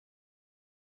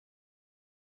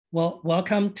Well,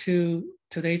 welcome to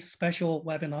today's special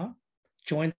webinar,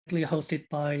 jointly hosted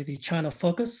by the China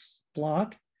Focus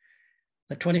blog,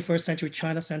 the 21st Century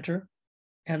China Center,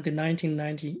 and the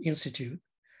 1990 Institute.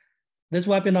 This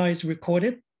webinar is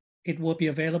recorded. It will be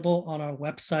available on our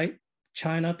website,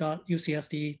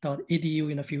 china.ucsd.edu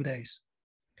in a few days.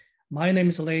 My name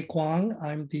is Lei Guang.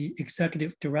 I'm the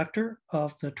Executive Director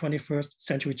of the 21st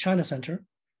Century China Center.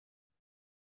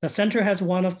 The center has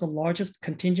one of the largest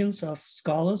contingents of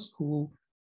scholars who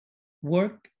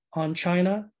work on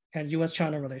China and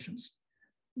US-China relations.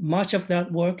 Much of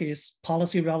that work is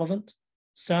policy relevant.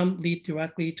 Some lead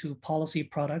directly to policy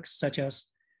products, such as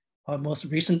our most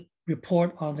recent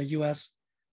report on the US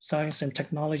science and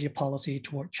technology policy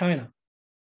toward China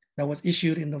that was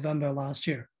issued in November last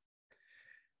year.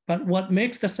 But what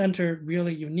makes the center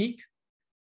really unique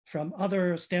from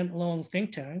other standalone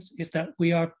think tanks is that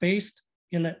we are based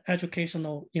in an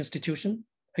educational institution,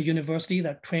 a university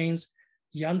that trains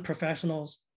young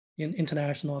professionals in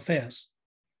international affairs.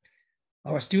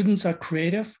 Our students are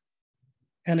creative,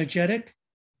 energetic,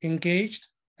 engaged,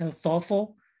 and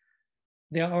thoughtful.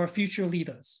 They are our future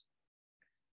leaders.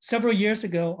 Several years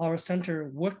ago, our center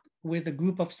worked with a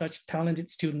group of such talented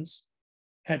students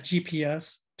at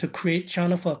GPS to create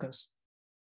China Focus,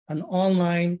 an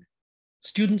online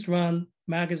student-run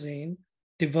magazine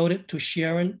devoted to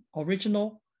sharing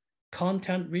original,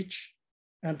 content-rich,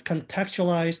 and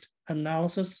contextualized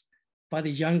analysis by the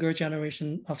younger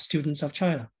generation of students of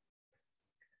China.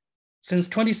 Since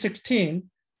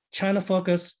 2016, China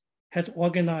Focus has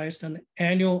organized an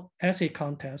annual essay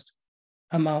contest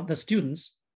among the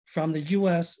students from the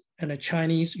US and the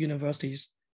Chinese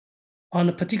universities on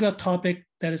a particular topic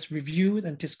that is reviewed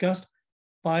and discussed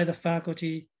by the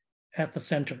faculty at the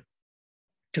center.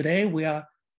 Today, we are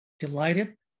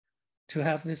delighted to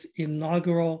have this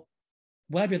inaugural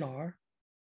webinar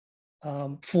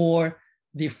for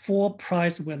the 4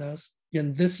 prize winners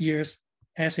in this year's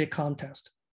essay contest.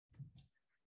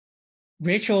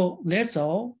 Rachel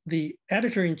Lietzow, the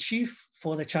editor-in-chief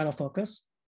for the China Focus,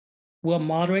 will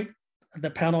moderate the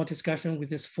panel discussion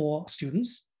with these 4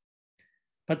 students.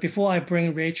 But before I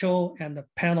bring Rachel and the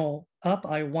panel up,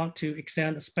 I want to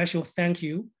extend a special thank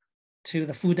you to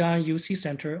the Fudan UC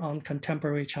Center on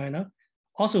Contemporary China,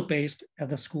 also based at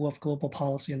the School of Global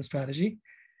Policy and Strategy,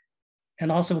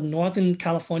 and also Northern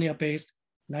California-based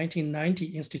 1990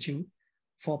 Institute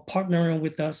for partnering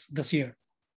with us this year.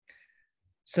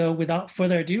 So without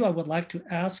further ado, I would like to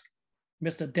ask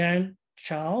Mr. Dan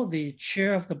Chow, the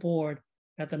chair of the board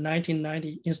at the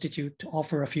 1990 Institute, to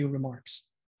offer a few remarks.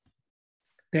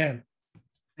 Dan.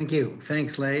 Thank you.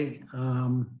 Thanks, Lei.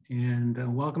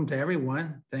 And welcome to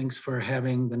everyone. Thanks for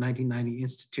having the 1990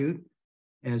 Institute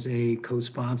as a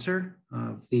co-sponsor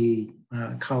of the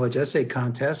college essay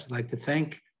contest. I'd like to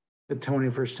thank the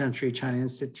 21st Century China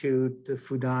Institute, the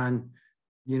Fudan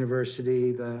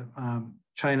University, the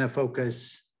China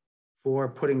Focus for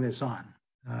putting this on.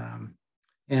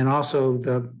 And also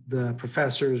the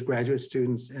professors, graduate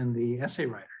students, and the essay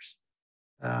writers.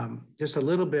 Just a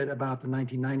little bit about the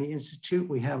 1990 Institute.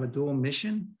 We have a dual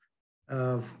mission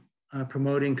of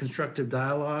promoting constructive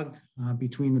dialogue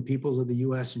between the peoples of the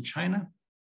US and China,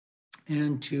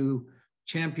 and to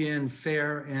champion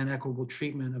fair and equitable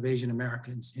treatment of Asian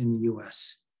Americans in the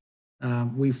US.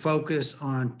 We focus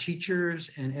on teachers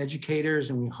and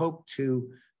educators, and we hope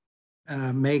to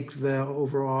make the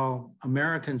overall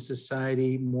American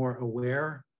society more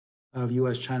aware of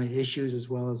US-China issues as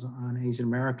well as on Asian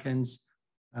Americans.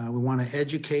 We want to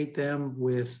educate them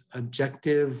with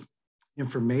objective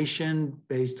information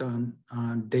based on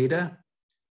data,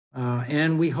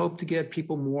 and we hope to get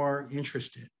people more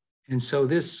interested. And so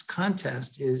this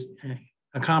contest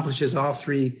accomplishes all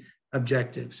 3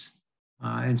 objectives.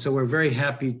 And so we're very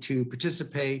happy to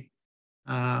participate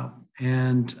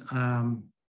and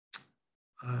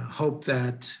hope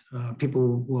that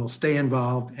people will stay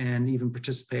involved and even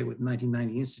participate with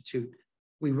 1990 Institute.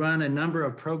 We run a number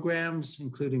of programs,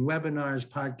 including webinars,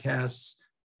 podcasts,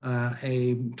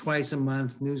 a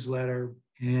twice-a-month newsletter,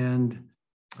 and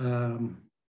a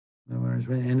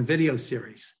video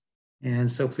series.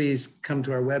 And so please come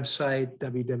to our website,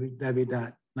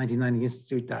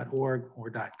 www.1990institute.org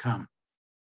or .com.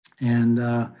 And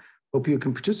hope you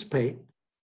can participate.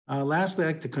 Lastly, I'd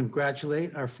like to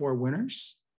congratulate our 4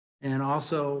 winners and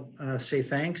also say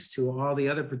thanks to all the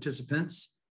other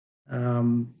participants.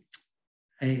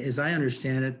 As I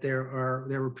understand it, there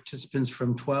were participants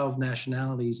from 12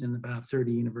 nationalities in about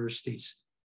 30 universities.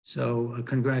 So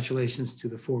congratulations to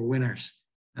the 4 winners.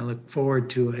 I look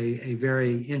forward to a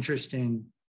very interesting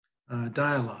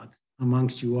dialogue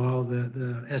amongst you all.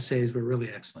 The essays were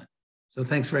really excellent. So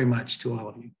thanks very much to all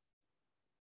of you.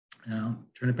 Now,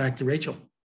 turn it back to Rachel.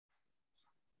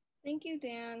 Thank you,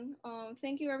 Dan.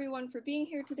 Thank you everyone for being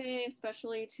here today,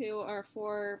 especially to our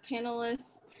 4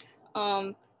 panelists.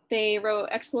 They wrote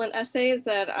excellent essays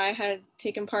that I had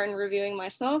taken part in reviewing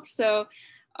myself. So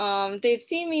they've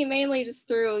seen me mainly just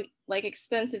through like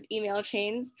extensive email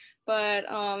chains. But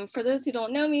for those who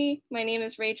don't know me, my name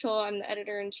is Rachel. I'm the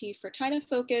editor-in-chief for China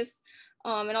Focus,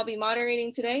 and I'll be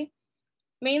moderating today.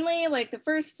 Mainly, like the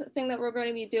first thing that we're going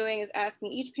to be doing is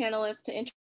asking each panelist to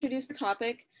introduce the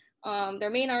topic,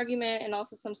 their main argument, and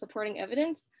also some supporting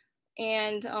evidence.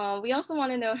 And we also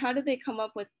want to know, how did they come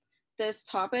up with this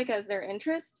topic as their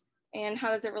interest, and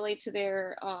how does it relate to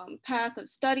their path of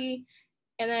study?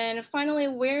 And then finally,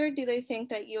 where do they think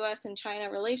that US and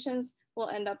China relations will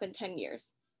end up in 10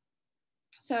 years?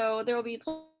 So there will be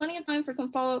plenty of time for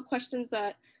some follow-up questions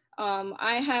that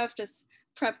I have just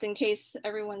prepped in case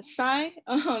everyone's shy.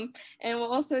 And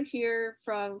we'll also hear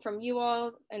from you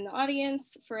all in the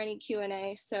audience for any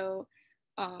Q&A. So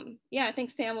yeah, I think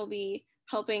Sam will be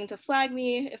helping to flag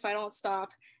me if I don't stop.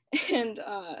 And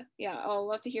yeah, I'll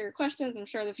love to hear your questions. I'm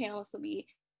sure the panelists will be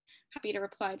happy to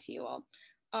reply to you all.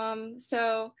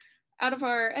 So out of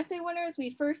our essay winners, we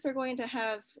first are going to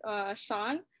have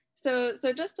Shaun. So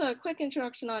just a quick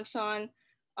introduction on Shaun.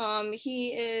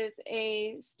 He is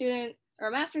a student or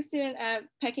a master's student at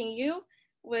Peking U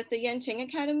with the Yenching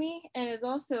Academy, and is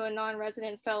also a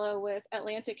non-resident fellow with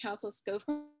Atlantic Council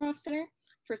Scowcroft Center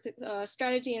for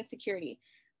Strategy and Security.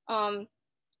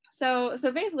 So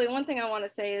basically, one thing I want to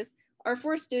say is our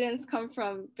 4 students come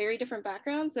from very different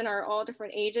backgrounds and are all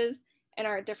different ages and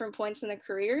are at different points in their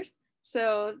careers.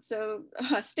 So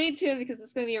stay tuned, because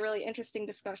it's going to be a really interesting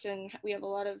discussion. We have a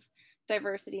lot of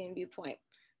diversity and viewpoint.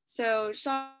 So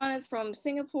Shaun is from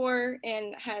Singapore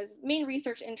and has main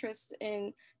research interests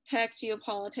in tech,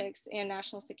 geopolitics, and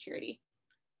national security.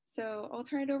 So I'll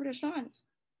turn it over to Shaun.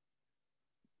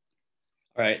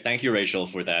 All right, thank you, Rachel,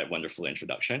 for that wonderful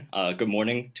introduction. Good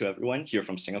morning to everyone here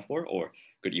from Singapore, or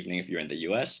good evening if you're in the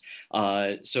US.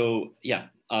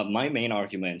 My main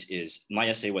argument is, my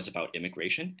essay was about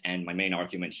immigration, and my main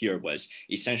argument here was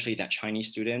essentially that Chinese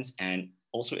students and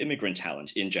also immigrant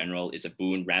talent in general is a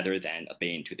boon rather than a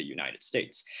bane to the United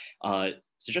States. So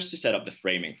just to set up the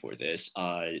framing for this,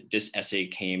 this essay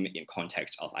came in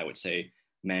context of, I would say,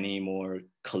 many more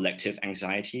collective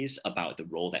anxieties about the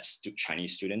role that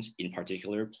Chinese students in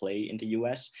particular play in the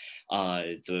US,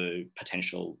 the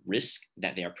potential risk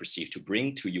that they are perceived to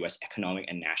bring to US economic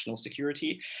and national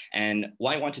security. And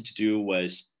what I wanted to do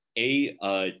was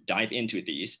dive into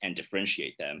these and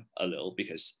differentiate them a little,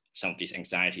 because some of these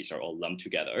anxieties are all lumped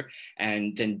together,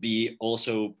 and then B,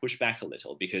 also push back a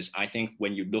little, because I think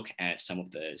when you look at some of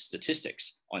the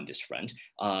statistics on this front,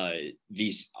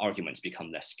 these arguments become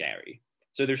less scary.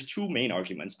 So there's 2 main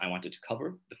arguments I wanted to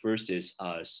cover. The first is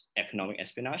economic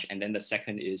espionage, and then the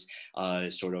second is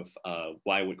what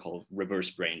I would call reverse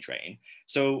brain drain.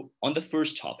 So on the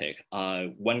first topic,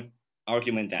 one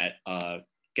argument that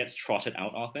gets trotted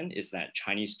out often is that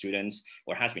Chinese students,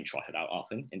 or has been trotted out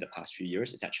often in the past few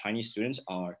years, is that Chinese students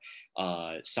are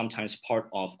sometimes part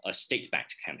of a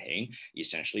state-backed campaign,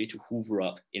 essentially to hoover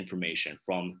up information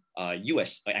from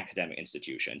US academic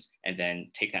institutions and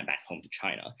then take that back home to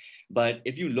China. But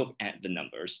if you look at the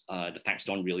numbers, the facts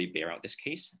don't really bear out this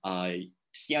case.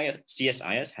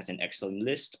 CSIS has an excellent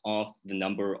list of the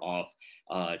number of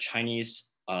Chinese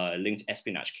linked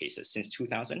espionage cases since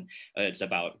 2000. It's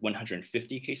about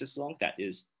 150 cases long. That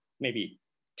is maybe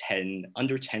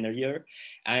under 10 a year.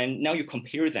 And now you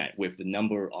compare that with the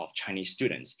number of Chinese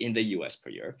students in the US per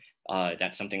year.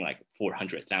 That's something like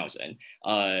 400,000.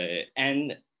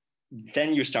 And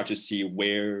then you start to see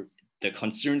where the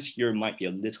concerns here might be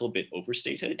a little bit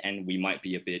overstated, and we might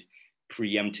be a bit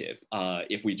preemptive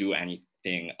if we do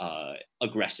anything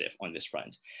aggressive on this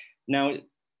front. Now,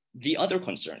 the other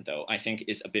concern, though, I think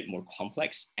is a bit more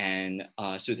complex. And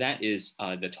so that is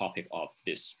the topic of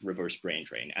this reverse brain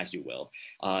drain, as you will.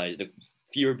 The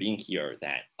fear being here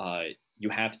that you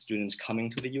have students coming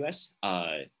to the US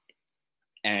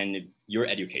and you're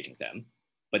educating them,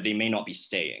 but they may not be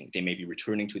staying. They may be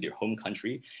returning to their home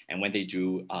country. And when they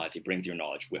do, they bring their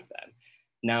knowledge with them.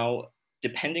 Now,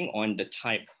 depending on the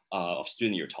type of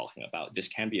student you're talking about, this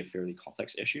can be a fairly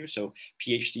complex issue. So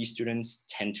PhD students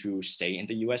tend to stay in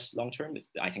the US long-term.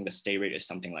 I think the stay rate is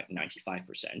something like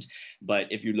 95%. But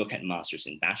if you look at master's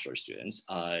and bachelor students,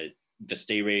 the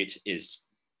stay rate is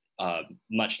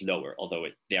much lower, although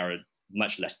there are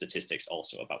much less statistics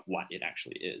also about what it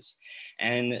actually is.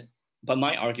 But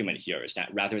my argument here is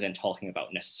that rather than talking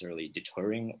about necessarily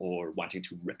deterring or wanting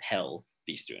to repel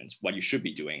these students, what you should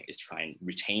be doing is try and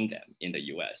retain them in the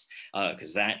US,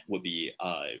 because that would be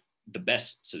the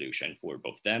best solution for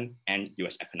both them and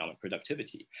US economic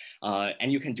productivity.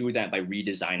 And you can do that by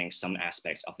redesigning some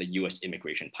aspects of the US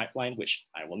immigration pipeline, which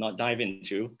I will not dive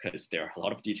into because there are a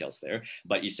lot of details there,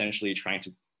 but essentially trying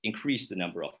to increase the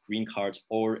number of green cards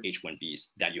or H-1Bs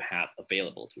that you have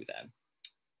available to them.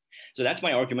 So that's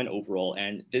my argument overall.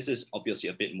 And this is obviously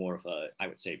a bit more of a, I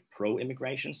would say,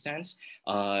 pro-immigration stance.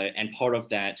 And part of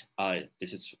that,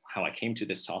 this is how I came to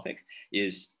this topic,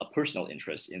 is a personal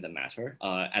interest in the matter.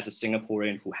 As a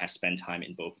Singaporean who has spent time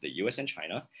in both the US and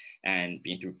China and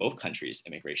been through both countries'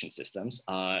 immigration systems,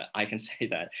 I can say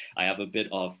that I have a bit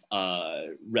of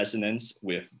resonance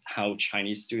with how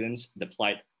Chinese students, the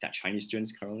plight that Chinese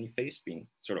students currently face, being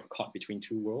sort of caught between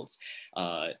two worlds.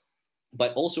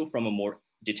 But also from a more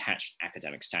detached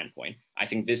academic standpoint, I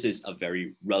think this is a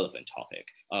very relevant topic.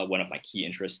 One of my key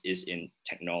interests is in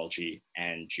technology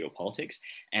and geopolitics.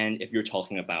 And if you're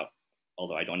talking about,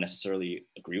 although I don't necessarily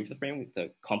agree with the frame, with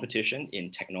the competition in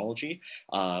technology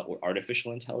or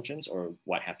artificial intelligence or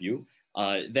what have you,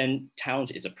 then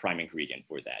talent is a prime ingredient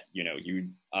for that. You know, you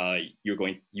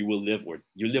will live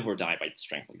or die by the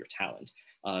strength of your talent.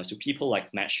 So people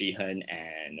like Matt Sheehan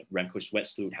and Remco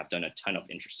Swetsloot have done a ton of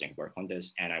interesting work on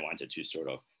this, and I wanted to sort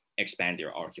of expand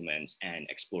their arguments and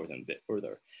explore them a bit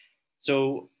further.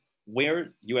 So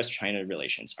where US-China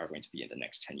relations are going to be in the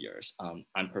next 10 years,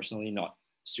 I'm personally not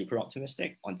super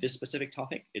optimistic on this specific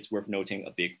topic. It's worth noting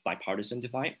a big bipartisan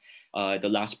divide. The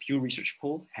last Pew Research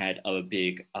poll had a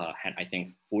big, I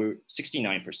think,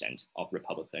 69% of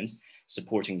Republicans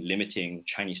supporting limiting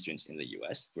Chinese students in the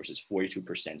US versus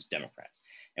 42% Democrats.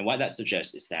 And what that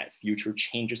suggests is that future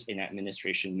changes in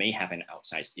administration may have an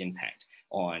outsized impact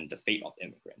on the fate of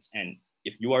immigrants. And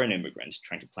if you are an immigrant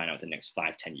trying to plan out the next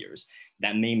 5-10 years,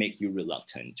 that may make you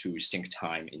reluctant to sink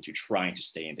time into trying to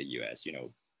stay in the US, you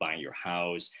know, buying your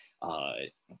house,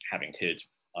 having kids,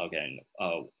 again,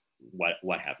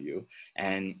 what have you.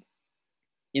 And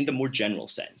in the more general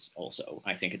sense also,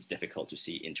 I think it's difficult to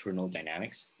see internal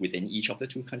dynamics within each of the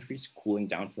two countries cooling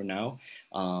down for now.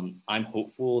 I'm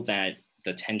hopeful that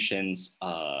the tensions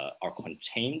are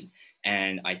contained,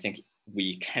 and I think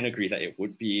we can agree that it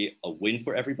would be a win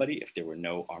for everybody if there were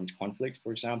no armed conflict,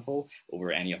 for example,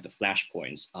 over any of the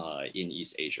flashpoints in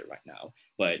East Asia right now.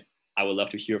 But I would love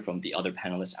to hear from the other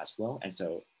panelists as well. And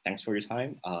so thanks for your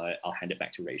time. I'll hand it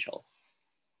back to Rachel.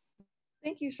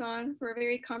 Thank you, Shaun, for a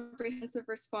very comprehensive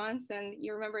response. And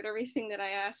you remembered everything that I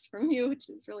asked from you, which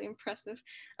is really impressive.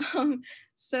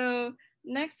 So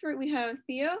next we have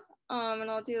Theo,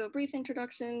 and I'll do a brief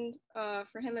introduction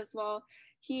for him as well.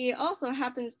 He also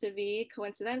happens to be,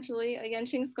 coincidentally, a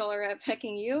Yenching scholar at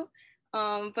Peking U,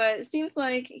 but it seems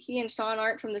like he and Shaun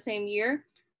aren't from the same year.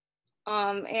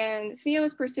 And Theo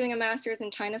is pursuing a master's in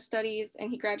China studies,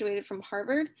 and he graduated from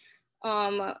Harvard,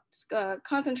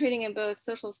 concentrating in both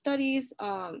social studies,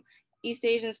 East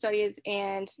Asian studies,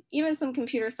 and even some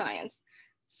computer science.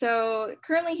 So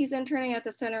currently he's interning at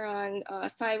the Center on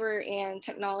Cyber and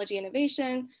Technology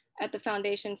Innovation at the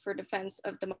Foundation for Defense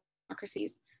of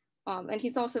Democracies. And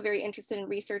he's also very interested in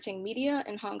researching media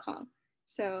in Hong Kong.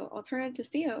 So I'll turn it to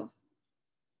Theo.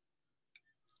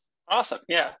 Awesome,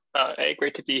 yeah, hey,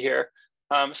 great to be here.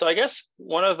 So I guess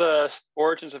one of the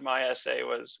origins of my essay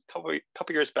was a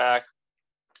couple years back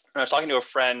when I was talking to a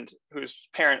friend whose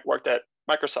parent worked at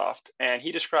Microsoft, and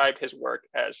he described his work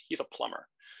as he's a plumber.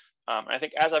 And I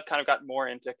think as I've kind of gotten more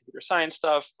into computer science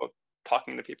stuff, both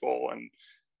talking to people and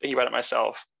thinking about it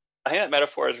myself, I think that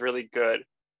metaphor is really good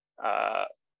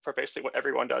for basically what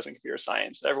everyone does in computer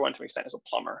science. Everyone to an extent is a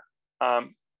plumber.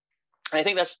 And I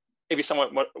think that's maybe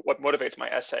somewhat what motivates my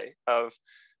essay of,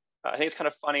 I think it's kind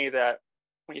of funny that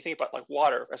when you think about like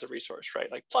water as a resource,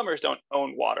 right? Like plumbers don't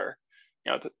own water.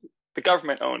 You know, the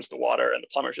government owns the water and the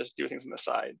plumbers just do things on the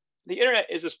side. The internet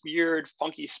is this weird,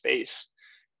 funky space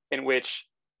in which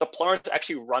the plumbers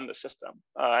actually run the system.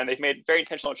 And they've made very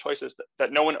intentional choices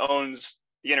that no one owns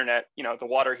the internet, you know, the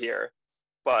water here,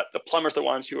 but the plumbers are the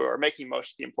ones who are making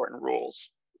most of the important rules.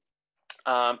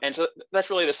 And so that's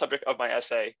really the subject of my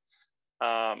essay.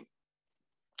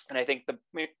 And I think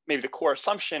maybe the core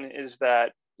assumption is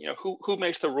that, you know, who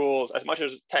makes the rules, as much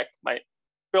as tech might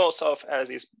bill itself as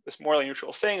this morally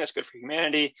neutral thing that's good for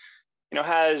humanity, you know,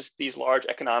 has these large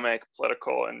economic,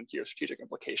 political, and geostrategic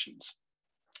implications.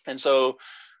 And so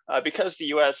because the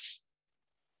US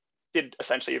did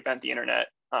essentially invent the internet,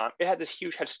 it had this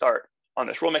huge head start on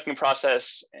this rulemaking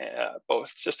process, both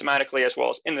systematically as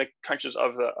well as in the trenches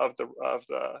of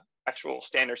the actual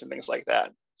standards and things like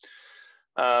that.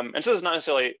 And so this is not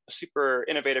necessarily a super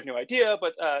innovative new idea,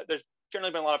 but there's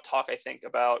generally been a lot of talk, I think,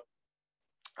 about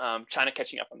China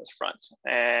catching up on this front.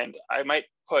 And I might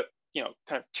put, you know,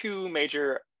 kind of two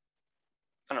major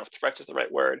don't know if threats is the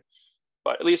right word,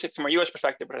 but at least from a US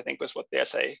perspective, which I think was what the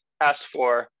essay asked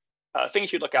for,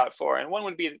 things you'd look out for. And one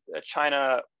would be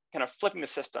China kind of flipping the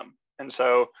system. And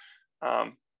so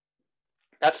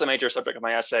that's the major subject of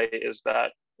my essay, is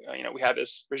that we have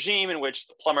this regime in which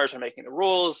the plumbers are making the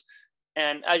rules.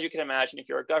 And as you can imagine, if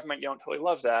you're a government, you don't totally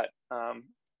love that.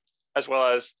 As well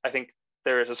as I think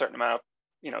there is a certain amount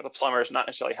of, the plumbers not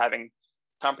necessarily having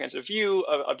comprehensive view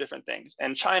of different things.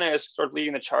 And China is sort of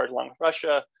leading the charge along with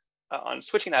Russia on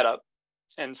switching that up.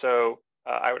 And so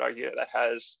I would argue that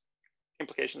has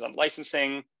implications on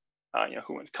licensing,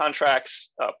 who owns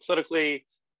contracts, politically,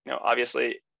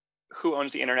 obviously who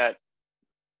owns the internet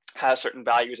has certain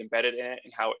values embedded in it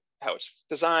and how it's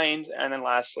designed. And then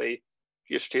lastly,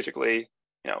 geostrategically,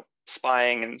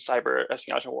 spying and cyber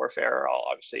espionage and warfare are all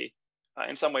obviously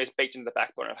in some ways baked into the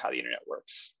backbone of how the internet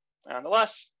works. And the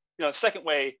last, the second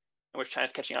way in which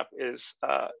China's catching up is,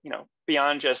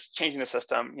 beyond just changing the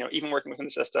system, even working within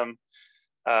the system,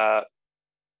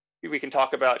 we can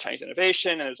talk about Chinese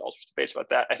innovation, and there's all sorts of debates about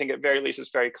that. I think at very least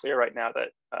it's very clear right now that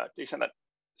to the extent that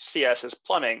CS is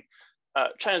plumbing,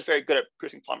 China's very good at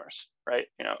producing plumbers, right?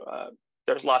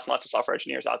 There's lots and lots of software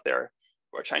engineers out there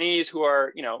who are Chinese, who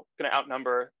are going to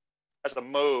outnumber as a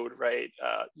mode, right?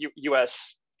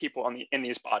 U.S. people in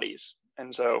these bodies,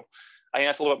 and so I think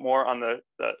that's a little bit more on the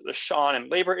Shaun and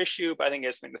labor issue, but I think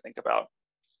it's something to think about.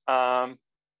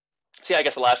 So yeah, I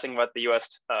guess the last thing about the U.S.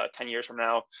 10 years from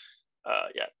now,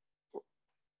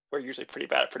 we're usually pretty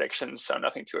bad at predictions, so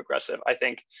nothing too aggressive. I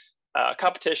think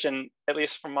competition, at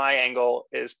least from my angle,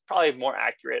 is probably more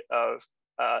accurate of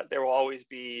there will always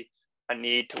be a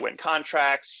need to win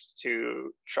contracts,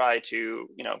 to try to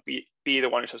be the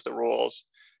one who sets the rules.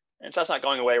 And so that's not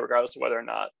going away regardless of whether or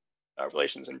not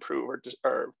relations improve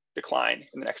or decline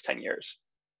in the next 10 years.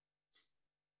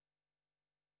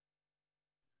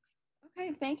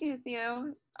 Okay, thank you,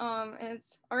 Theo.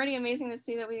 It's already amazing to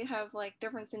see that we have like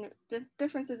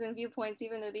differences in viewpoints,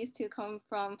 even though these two come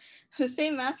from the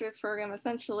same master's program,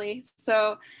 essentially.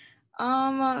 So,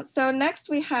 so next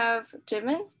we have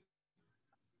Jimin.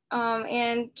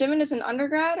 And Jimin is an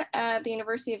undergrad at the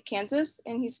University of Kansas,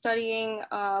 and he's studying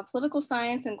political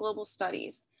science and global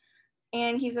studies.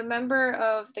 And he's a member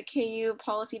of the KU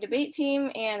Policy Debate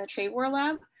Team and the Trade War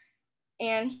Lab.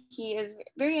 And he is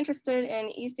very interested in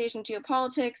East Asian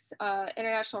geopolitics,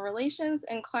 international relations,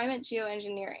 and climate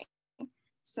geoengineering.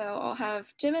 So I'll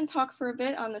have Jimin talk for a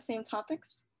bit on the same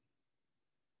topics.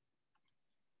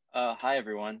 Hi,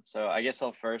 everyone. So I guess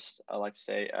I'd like to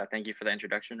say thank you for the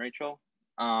introduction, Rachel.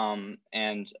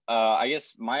 I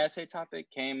guess my essay topic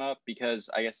came up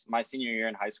because I guess my senior year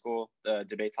in high school, the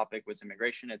debate topic was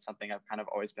immigration. It's something I've kind of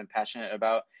always been passionate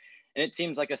about. And it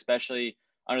seems like, especially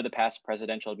under the past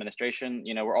presidential administration,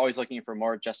 we're always looking for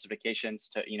more justifications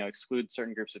to, exclude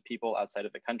certain groups of people outside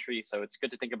of the country. So it's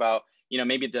good to think about,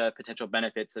 maybe the potential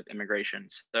benefits of immigration.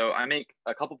 So I make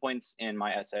a couple points in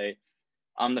my essay.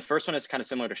 The first one is kind of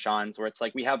similar to Shaun's, where it's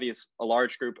like we have a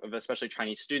large group of especially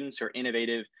Chinese students who are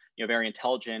innovative, very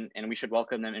intelligent, and we should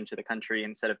welcome them into the country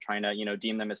instead of trying to,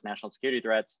 deem them as national security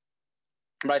threats.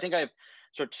 But I think I have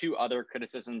sort of two other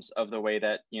criticisms of the way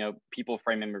that, people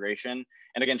frame immigration.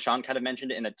 And again, Shaun kind of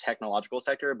mentioned it in the technological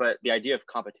sector, but the idea of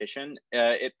competition,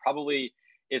 it probably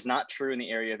is not true in the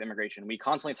area of immigration. We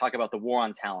constantly talk about the war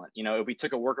on talent. If we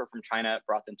took a worker from China,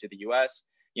 brought them to the US,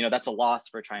 that's a loss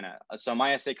for China. So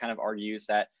my essay kind of argues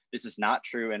that this is not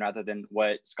true. And rather than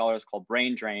what scholars call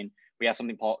brain drain, we have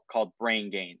something called brain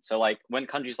gain. So like when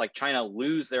countries like China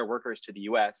lose their workers to the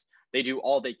US, they do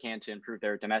all they can to improve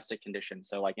their domestic conditions.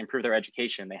 So like improve their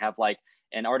education. They have like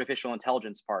an artificial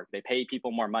intelligence park. They pay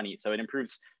people more money. So it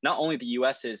improves not only the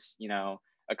US's,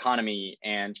 economy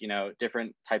and,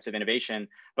 different types of innovation,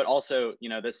 but also,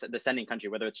 the sending country,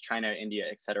 whether it's China, India,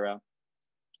 et cetera.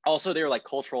 Also, there are like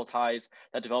cultural ties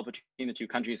that develop between the two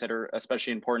countries that are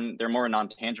especially important. They're more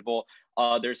non-tangible.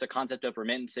 There's a concept of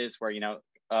remittances where,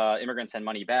 immigrants send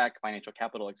money back, financial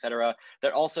capital, et cetera,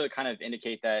 that also kind of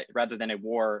indicate that rather than a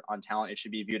war on talent, it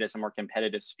should be viewed as a more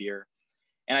competitive sphere.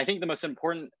 And I think the most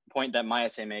important point that my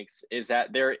essay makes is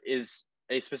that there is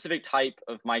a specific type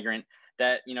of migrant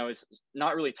that, is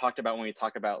not really talked about when we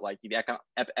talk about like the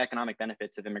economic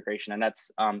benefits of immigration, and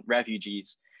that's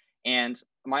refugees. And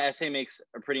my essay makes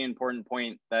a pretty important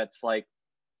point that's like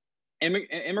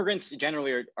immigrants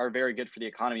generally are very good for the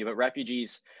economy, but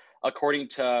refugees, according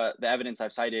to the evidence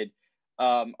I've cited,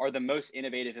 are the most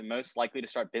innovative and most likely to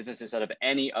start businesses out of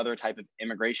any other type of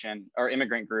immigration or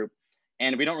immigrant group.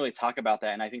 And we don't really talk about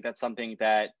that. And I think that's something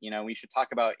that, we should talk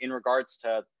about in regards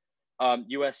to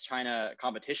US-China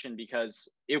competition, because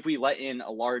if we let in a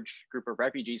large group of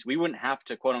refugees, we wouldn't have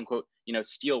to, quote unquote,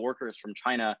 steal workers from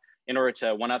China in order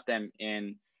to one-up them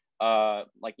in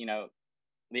like, you know,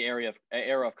 the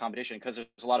era of competition, because there's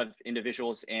a lot of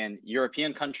individuals in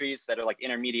European countries that are like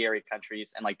intermediary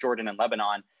countries, and like Jordan and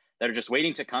Lebanon, that are just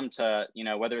waiting to come to, you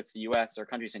know, whether it's the US or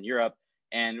countries in Europe.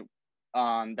 And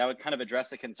that would kind of address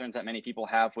the concerns that many people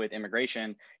have with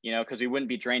immigration, you know, because we wouldn't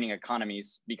be draining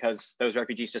economies, because those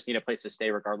refugees just need a place to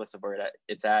stay regardless of where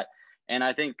it's at. And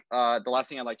I think the last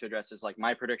thing I'd like to address is like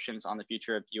my predictions on the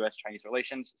future of US-Chinese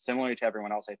relations. Similar to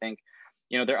everyone else, I think,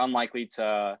 you know, they're unlikely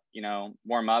to, you know,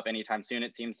 warm up anytime soon.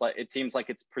 It seems like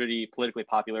it's pretty politically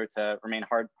popular to remain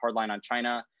hardline on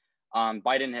China.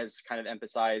 Biden has kind of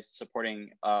emphasized supporting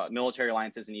military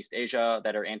alliances in East Asia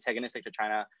that are antagonistic to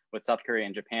China, with South Korea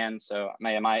and Japan. So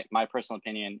my personal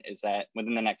opinion is that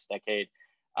within the next decade,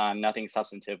 nothing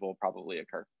substantive will probably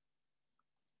occur.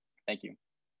 Thank you.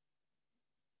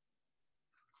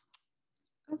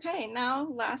 Okay, now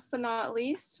last but not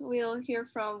least, we'll hear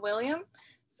from William.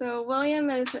 So William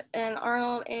is an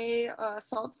Arnold A.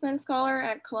 Saltzman Scholar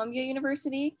at Columbia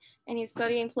University, and he's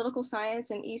studying political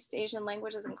science and East Asian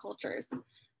languages and cultures.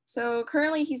 So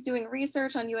currently he's doing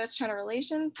research on US-China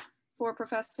relations for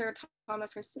Professor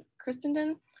Thomas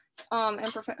Christenden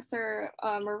and Professor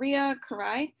Maria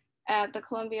Karai at the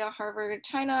Columbia Harvard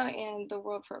China and the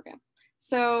World Program.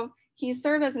 So he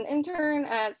served as an intern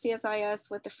at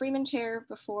CSIS with the Freeman Chair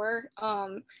before,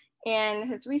 and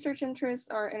his research interests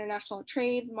are international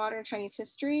trade, modern Chinese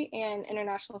history, and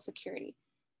international security.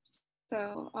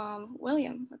 So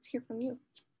William, let's hear from you.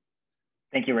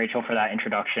 Thank you, Rachel, for that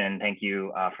introduction. Thank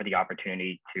you for the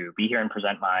opportunity to be here and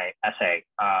present my essay.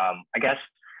 I guess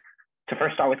to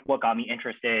first start with what got me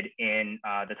interested in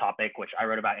the topic, which I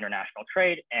wrote about international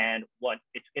trade, and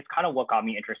it's kind of what got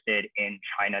me interested in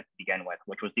China to begin with,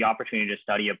 which was the opportunity to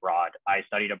study abroad. I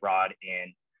studied abroad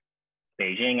in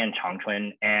Beijing and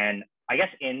Changchun, and I guess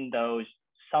in those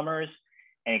summers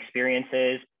and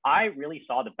experiences, I really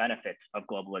saw the benefits of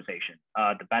globalization,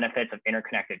 the benefits of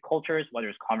interconnected cultures, whether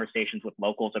it's conversations with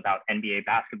locals about NBA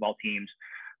basketball teams.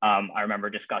 I remember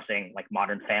discussing like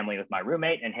Modern Family with my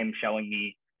roommate and him showing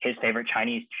me his favorite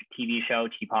Chinese TV show,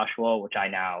 Qipashuo, which I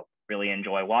now really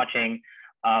enjoy watching,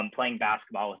 playing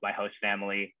basketball with my host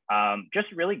family, just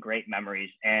really great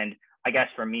memories. And I guess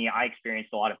for me, I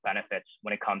experienced a lot of benefits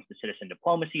when it comes to citizen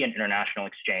diplomacy and international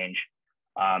exchange.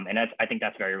 And I think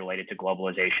that's very related to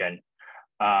globalization.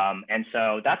 And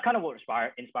so that's kind of what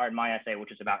inspired my essay,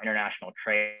 which is about international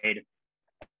trade.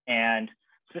 And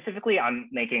specifically, I'm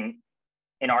making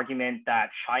an argument that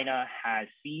China has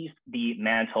seized the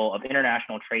mantle of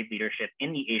international trade leadership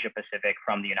in the Asia Pacific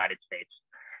from the United States.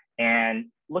 And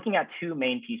looking at two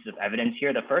main pieces of evidence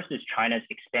here, the first is China's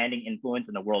expanding influence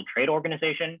in the World Trade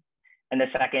Organization. And the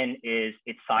second is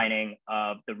its signing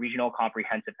of the Regional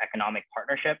Comprehensive Economic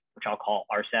Partnership, which I'll call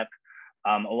RCEP.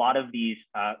 A lot of these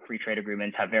free trade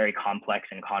agreements have very complex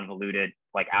and convoluted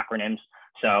like acronyms.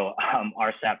 So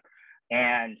RCEP,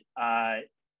 and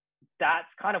that's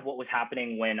kind of what was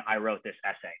happening when I wrote this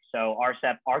essay. So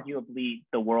RCEP, arguably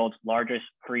the world's largest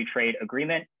free trade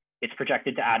agreement. It's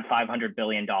projected to add $500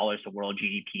 billion to world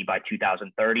GDP by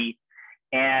 2030.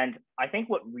 And I think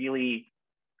what really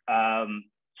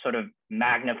sort of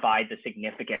magnified the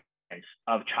significance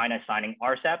of China signing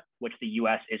RCEP, which the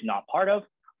US is not part of,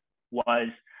 was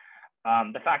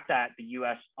the fact that the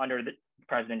US under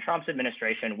President Trump's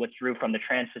administration withdrew from the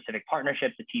Trans-Pacific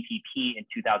Partnership, the TPP, in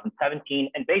 2017,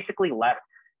 and basically left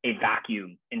a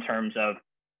vacuum in terms of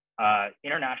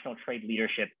international trade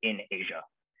leadership in Asia.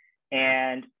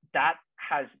 And that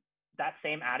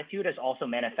same attitude has also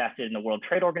manifested in the World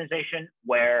Trade Organization,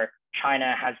 where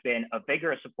China has been a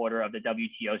vigorous supporter of the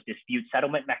WTO's dispute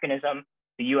settlement mechanism.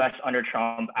 The US under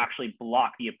Trump actually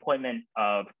blocked the appointment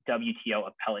of WTO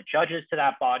appellate judges to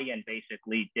that body and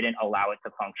basically didn't allow it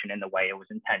to function in the way it was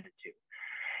intended to.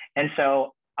 And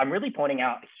so I'm really pointing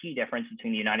out a key difference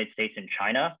between the United States and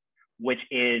China, which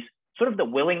is sort of the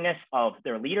willingness of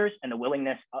their leaders and the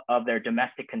willingness of their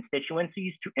domestic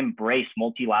constituencies to embrace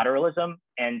multilateralism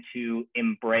and to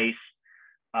embrace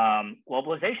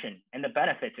globalization and the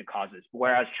benefits it causes.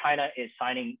 Whereas China is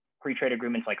signing free trade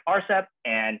agreements like RCEP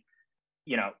and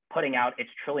putting out its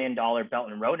 $1 trillion Belt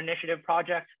and Road Initiative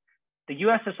project, the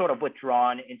US has sort of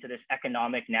withdrawn into this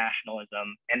economic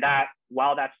nationalism. And that,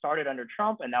 while that started under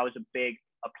Trump and that was a big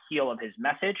appeal of his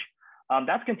message,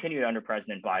 that's continued under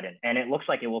President Biden. And it looks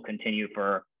like it will continue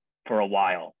for a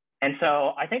while. And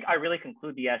so I think I really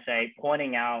conclude the essay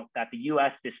pointing out that the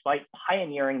US, despite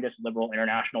pioneering this liberal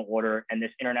international order and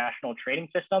this international trading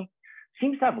system,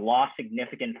 seems to have lost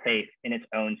significant faith in its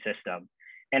own system.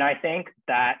 And I think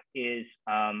that is,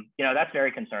 that's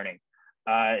very concerning.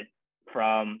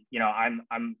 from, you know,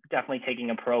 I'm definitely taking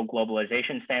a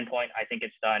pro-globalization standpoint. I think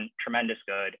it's done tremendous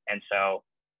good. And so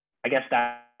I guess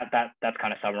that's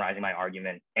kind of summarizing my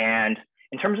argument. And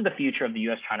in terms of the future of the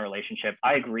US-China relationship,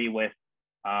 I agree with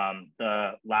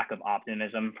the lack of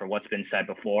optimism for what's been said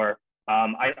before.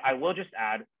 I will just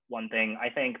add one thing. I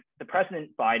think the President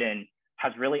Biden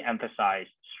has really emphasized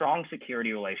strong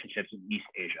security relationships with East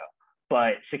Asia,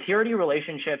 but security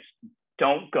relationships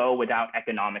don't go without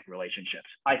economic relationships.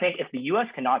 I think if the US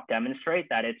cannot demonstrate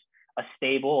that it's a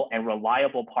stable and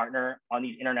reliable partner on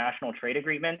these international trade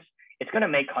agreements, it's going to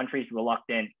make countries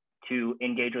reluctant to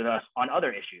engage with us on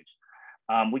other issues.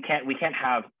 We can't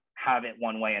have it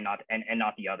one way and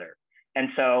not the other. And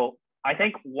so I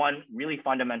think one really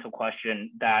fundamental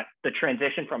question that the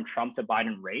transition from Trump to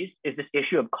Biden raised is this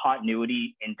issue of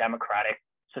continuity in democratic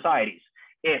societies.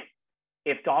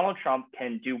 If Donald Trump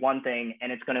can do one thing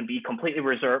and it's going to be completely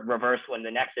reversed when the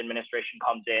next administration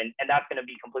comes in, and that's going to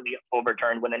be completely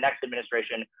overturned when the next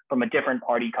administration from a different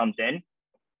party comes in,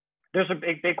 there's a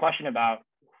big question about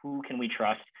who can we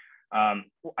trust.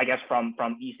 I guess from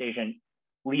East Asian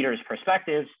leaders'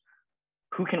 perspectives,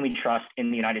 who can we trust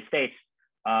in the United States,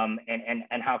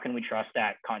 and how can we trust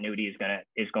that continuity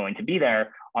is going to be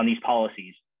there on these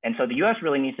policies? And so the U.S.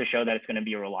 really needs to show that it's going to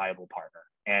be a reliable partner.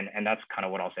 And that's kind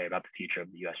of what I'll say about the future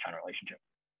of the U.S.-China relationship.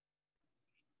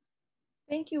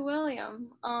 Thank you, William.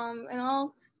 And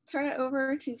I'll turn it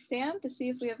over to Sam to see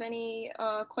if we have any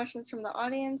questions from the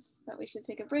audience that we should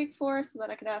take a break for, so that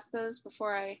I could ask those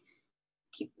before I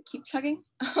keep chugging.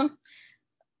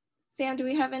 Sam, do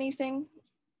we have anything?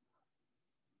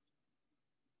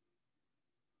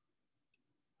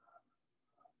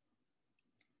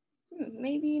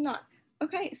 Maybe not.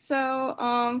 Okay, so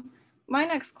my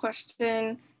next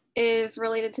question is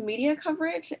related to media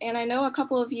coverage, and I know a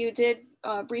couple of you did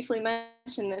briefly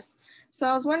mention this. So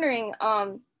I was wondering,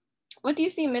 what do you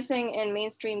see missing in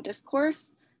mainstream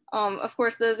discourse? Of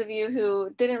course, those of you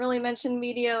who didn't really mention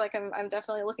media, like I'm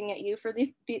definitely looking at you for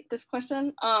this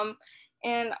question.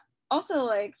 And also,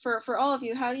 like for all of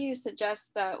you, how do you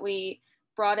suggest that we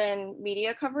broaden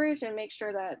media coverage and make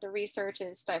sure that the research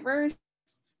is diverse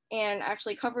and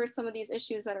actually covers some of these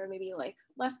issues that are maybe like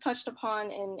less touched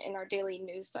upon in our daily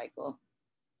news cycle?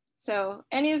 So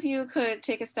any of you could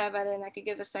take a stab at it, and I could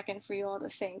give a second for you all to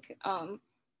think.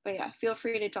 But yeah, feel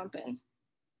free to jump in.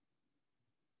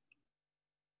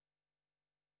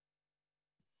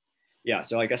 Yeah,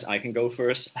 so I guess I can go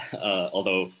first,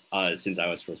 although since I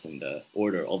was first in the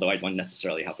order, although I don't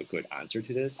necessarily have a good answer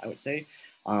to this, I would say.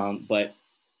 But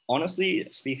honestly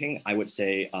speaking, I would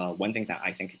say one thing that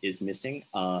I think is missing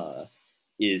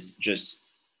is just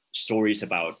stories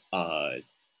about,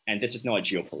 and this is not a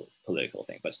geopolitical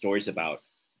thing, but stories about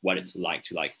what it's like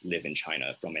to live in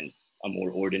China from a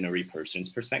more ordinary person's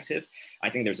perspective.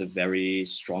 I think there's a very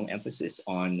strong emphasis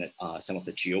on some of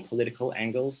the geopolitical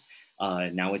angles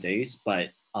nowadays, but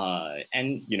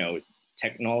and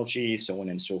technology, so on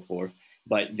and so forth.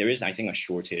 But there is, I think, a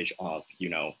shortage of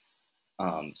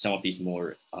some of these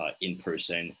more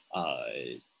in-person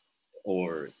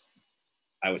or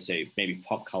I would say maybe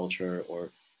pop culture or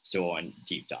so on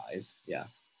deep dives. Yeah.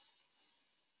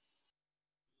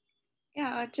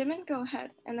 Yeah, Jimin, go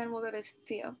ahead, and then we'll go to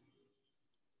Theo.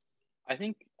 I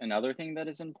think another thing that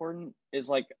is important is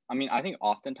I think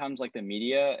oftentimes the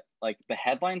media, the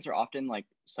headlines are often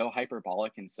so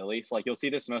hyperbolic and silly. So you'll see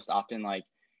this most often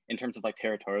in terms of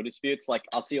territorial disputes.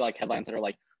 I'll see headlines that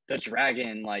are the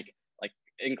dragon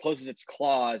encloses its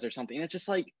claws or something. And it's just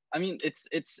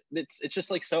it's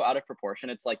just so out of proportion.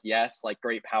 It's yes,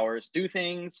 great powers do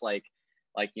things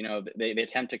they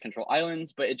attempt to control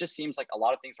islands, but it just seems a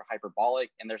lot of things are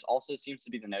hyperbolic. And there's also seems to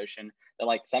be the notion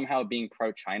that somehow being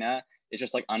pro-China is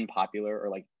just unpopular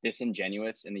or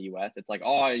disingenuous in the US. It's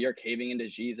oh, you're caving into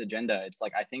Xi's agenda. It's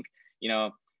I think,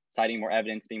 citing more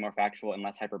evidence, being more factual and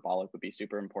less hyperbolic would be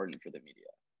super important for the media.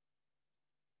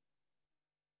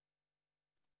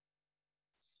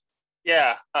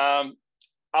 Yeah,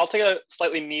 I'll take a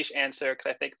slightly niche answer because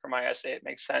I think for my essay it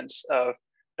makes sense. I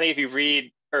think if you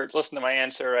read or listen to my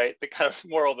answer, right, the kind of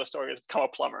moral of the story is become a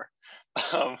plumber.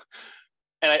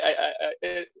 And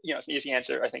it's an easy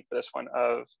answer, I think, for this one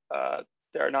of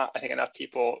there are not, I think, enough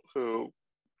people who,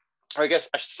 or I guess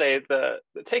I should say the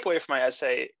takeaway from my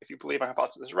essay, if you believe my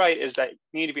hypothesis is right, is that you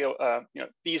need to be able,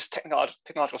 these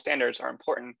technological standards are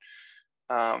important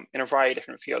in a variety of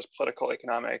different fields, political,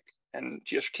 economic, and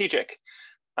geostrategic.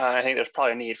 I think there's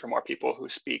probably a need for more people who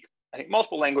speak, I think,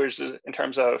 multiple languages in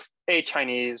terms of A,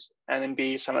 Chinese, and then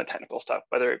B, some of the technical stuff,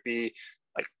 whether it be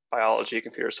biology,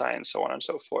 computer science, so on and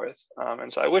so forth.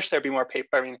 And so I wish there'd be more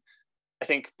paper. I mean, I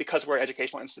think because we're an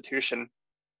educational institution,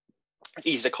 it's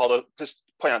easy to just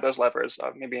point out those levers,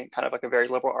 maybe in kind of like a very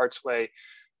liberal arts way.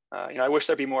 I wish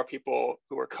there'd be more people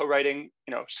who were co-writing,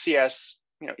 CS,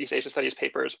 East Asian Studies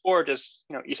papers, or just,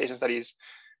 East Asian Studies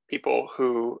people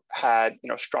who had,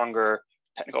 stronger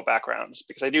technical backgrounds,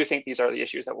 because I do think these are the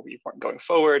issues that will be important going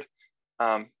forward.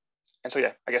 And so,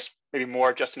 yeah, I guess maybe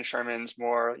more Justin Shermans,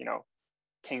 more,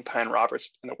 King Penn Roberts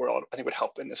in the world, I think would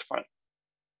help in this front,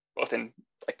 both in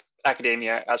like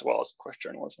academia as well as, of course,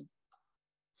 journalism.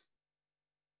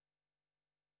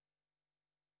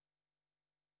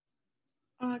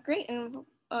 Great. And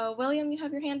William, you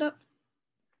have your hand up?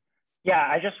 Yeah,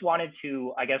 I just wanted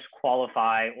to, I guess,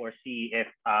 qualify or see if,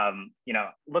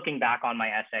 looking back on my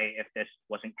essay, if this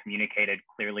wasn't communicated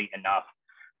clearly enough.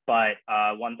 But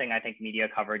one thing I think media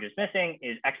coverage is missing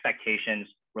is expectations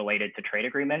related to trade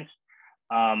agreements.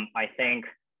 I think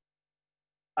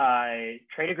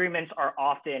trade agreements are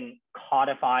often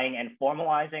codifying and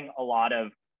formalizing a lot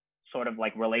of sort of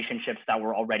like relationships that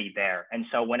were already there. And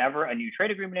so whenever a new trade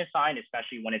agreement is signed,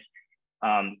 especially when it's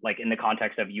like in the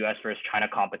context of US versus China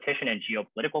competition and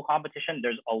geopolitical competition,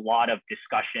 there's a lot of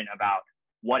discussion about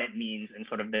what it means and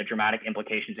sort of the dramatic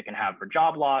implications it can have for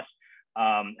job loss.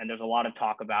 And there's a lot of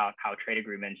talk about how trade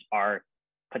agreements are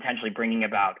potentially bringing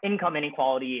about income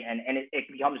inequality, and it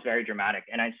becomes very dramatic.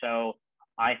 And so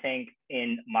I think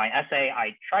in my essay,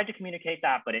 I tried to communicate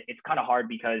that, but it's kind of hard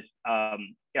because,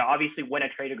 obviously when a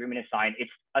trade agreement is signed,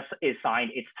 it's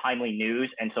timely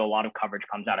news. And so a lot of coverage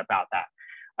comes out about that.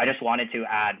 I just wanted to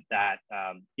add that,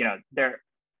 they're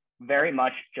very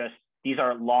much just, these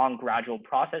are long, gradual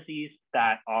processes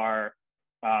that are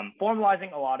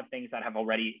formalizing a lot of things that have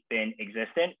already been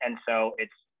existent. And so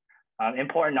it's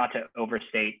important not to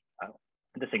overstate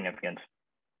the significance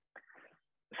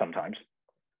sometimes.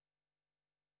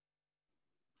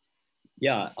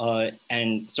 Yeah,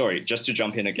 and sorry, just to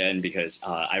jump in again, because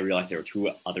I realized there were two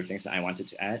other things that I wanted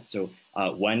to add. So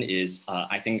one is,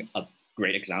 I think a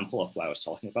great example of what I was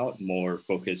talking about, more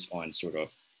focused on sort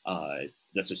of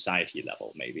the society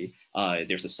level, maybe.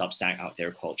 There's a Substack out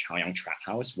there called Chaoyang Trap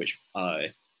House, which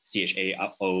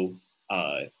CHAOYANG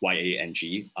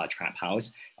Trap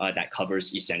House, that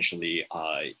covers essentially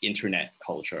internet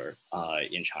culture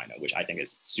in China, which I think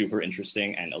is super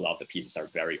interesting, and a lot of the pieces are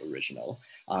very original,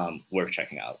 worth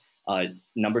checking out.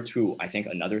 Number two, I think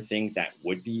another thing that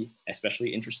would be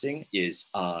especially interesting is,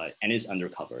 and is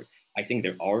undercovered, I think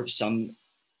there are some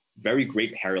very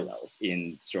great parallels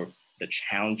in sort of the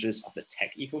challenges of the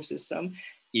tech ecosystem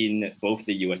in both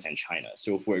the US and China.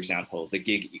 So for example, the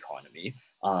gig economy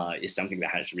is something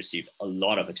that has received a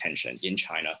lot of attention in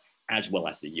China as well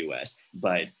as the US.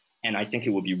 And I think it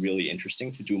would be really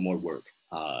interesting to do more work,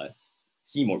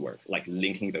 see more work, like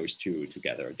linking those two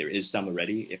together. There is some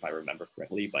already, if I remember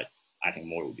correctly, but I think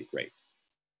more would be great.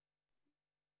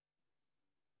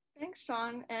 Thanks,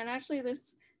 Shaun. And actually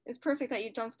this is perfect that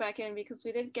you jumped back in, because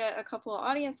we did get a couple of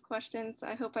audience questions.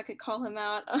 I hope I could call him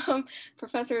out.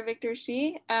 Professor Victor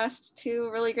Shi asked two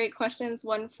really great questions,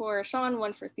 one for Shaun,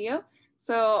 one for Theo.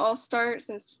 So I'll start,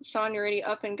 since Shaun, you're already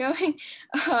up and going.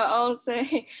 I'll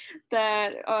say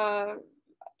that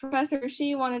Professor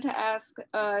Shi wanted to ask,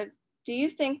 do you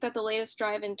think that the latest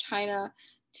drive in China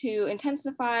to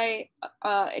intensify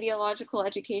ideological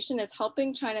education is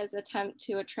helping China's attempt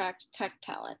to attract tech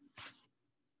talent?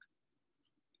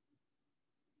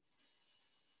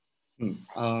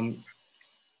 I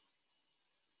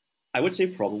would say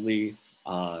probably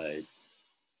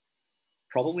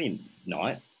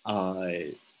not.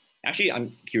 Actually,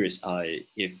 I'm curious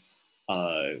if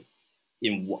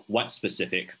in what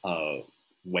specific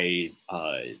way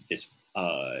this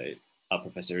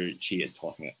Professor Chi is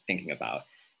thinking about,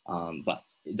 but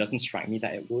it doesn't strike me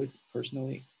that it would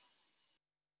personally.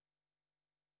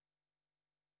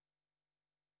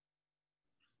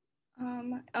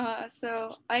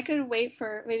 So I could wait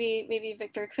for, maybe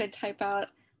Victor could type out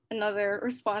another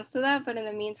response to that, but in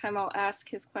the meantime, I'll ask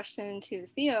his question to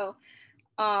Theo.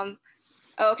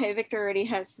 Okay, Victor already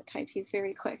has typed, he's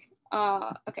very quick.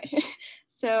 Okay,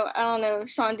 so I don't know,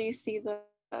 Shaun, do you see the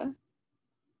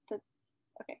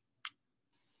okay.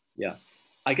 Yeah,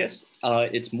 I guess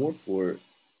it's more for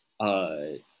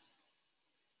me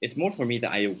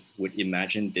that I would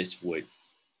imagine this would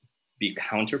be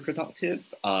counterproductive,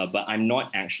 but I'm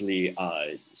not actually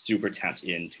super tapped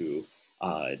into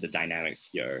the dynamics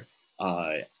here.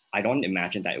 I don't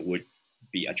imagine that it would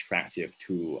be attractive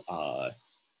to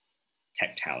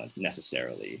tech talent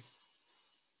necessarily,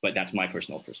 but that's my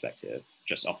personal perspective,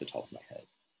 just off the top of my head.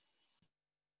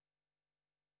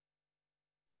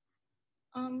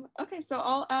 Okay, so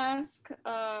I'll ask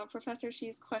Professor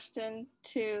Shi's question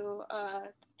to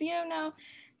Theo now.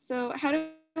 So how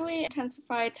do do we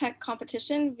intensify tech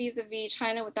competition vis-a-vis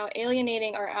China without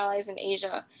alienating our allies in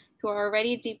Asia, who are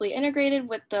already deeply integrated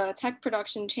with the tech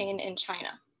production chain in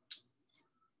China?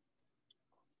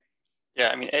 Yeah,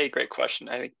 I mean, great question.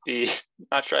 I think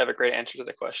not sure I have a great answer to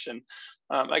the question.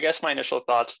 I guess my initial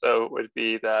thoughts, though, would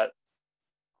be that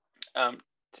to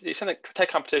the extent that tech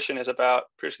competition is about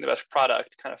producing the best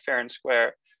product, kind of fair and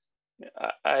square,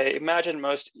 I imagine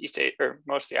most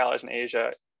most of the allies in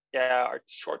Asia, are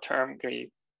short term going to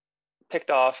be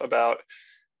ticked off about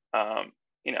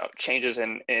changes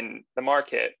in the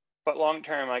market, but long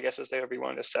term, I guess, is they would be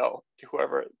willing to sell to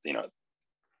whoever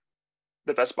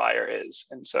the best buyer is.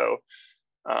 And so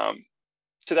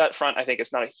to that front, I think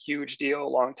it's not a huge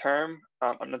deal long term.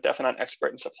 I'm definitely not an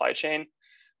expert in supply chain.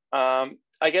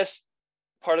 I guess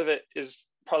part of the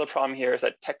problem here is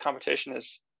that tech competition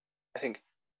is, I think,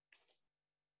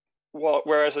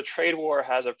 whereas a trade war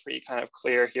has a pretty kind of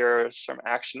clear, here are some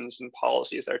actions and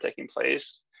policies that are taking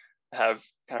place, have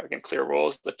kind of, again, clear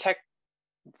rules. The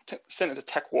since it's a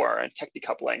tech war and tech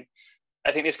decoupling,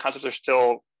 I think these concepts are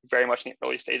still very much in the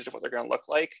early stages of what they're going to look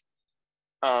like.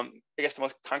 I guess the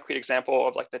most concrete example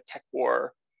of like the tech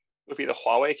war would be the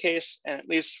Huawei case. And at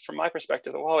least from my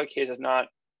perspective, the Huawei case is not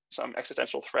some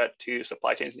existential threat to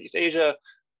supply chains in East Asia.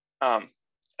 I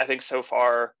think so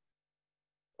far,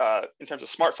 in terms of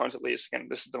smartphones, at least, again,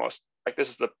 this is the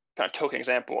kind of token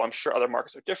example. I'm sure other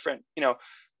markets are different.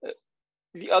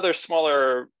 The other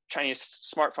smaller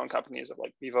Chinese smartphone companies of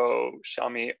like Vivo,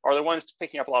 Xiaomi are the ones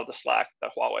picking up a lot of the slack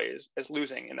that Huawei is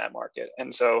losing in that market.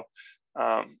 And so,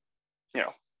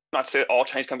 not to say that all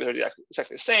Chinese companies are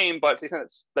exactly the same, but the extent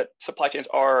that supply chains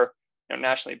are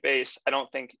nationally based, I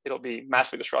don't think it'll be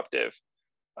massively disruptive.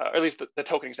 Or at least the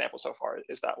token example so far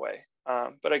is that way.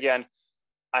 But again,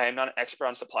 I am not an expert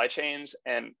on supply chains,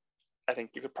 and I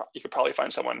think you could probably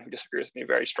find someone who disagrees with me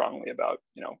very strongly about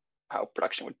how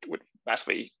production would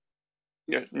massively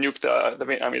nuke the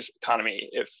Vietnamese economy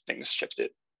if things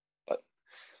shifted. But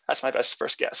that's my best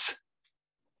first guess.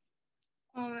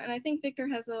 And I think Victor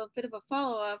has a bit of a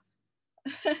follow-up.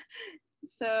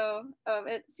 So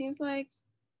it seems like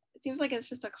it's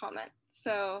just a comment.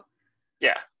 So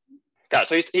yeah, got it.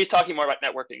 So he's talking more about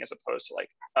networking as opposed to like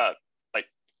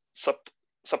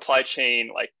supply chain,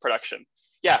 like production.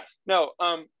 Yeah, no,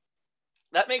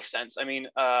 that makes sense. I mean,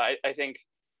 I think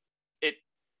it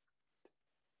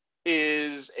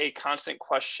is a constant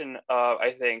question of,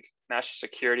 I think, national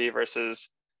security versus,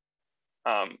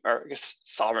 or I guess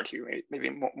sovereignty,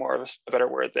 maybe more of a better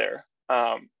word there,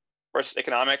 versus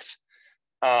economics.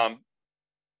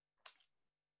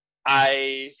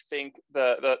 I think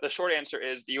the short answer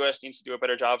is the U.S. needs to do a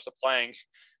better job supplying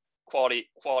quality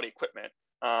equipment.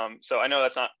 So I know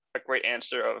that's not a great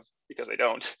answer because they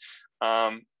don't.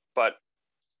 But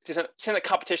saying that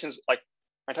competition's like,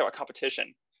 when I talk about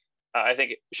competition, I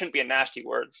think it shouldn't be a nasty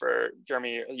word for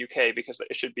Germany or the UK, because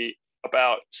it should be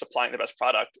about supplying the best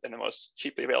product and the most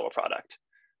cheaply available product.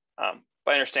 But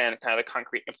I understand kind of the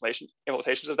concrete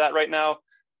implications of that right now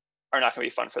are not going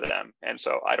to be fun for them. And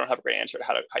so I don't have a great answer to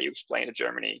how you explain to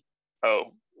Germany,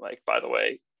 oh, like, by the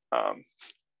way,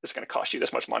 it's going to cost you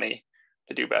this much money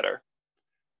to do better.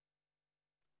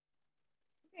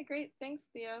 Okay, great. Thanks,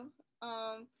 Theo.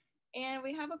 And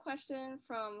we have a question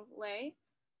from Lei.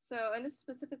 So, and this is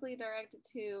specifically directed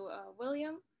to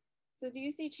William. So do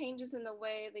you see changes in the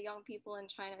way the young people in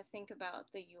China think about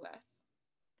the US?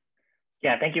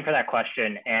 Yeah, thank you for that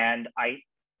question. And I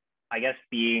guess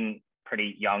being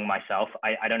pretty young myself,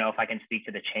 I don't know if I can speak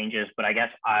to the changes, but I guess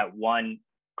one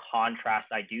contrast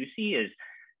I do see is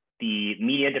the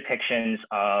media depictions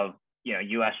of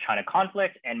US-China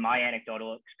conflict and my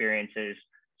anecdotal experiences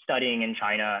studying in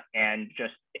China and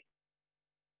just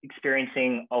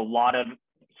experiencing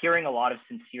hearing a lot of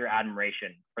sincere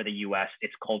admiration for the US,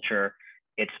 its culture,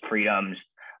 its freedoms.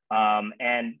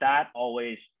 And that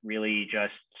always really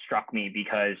just struck me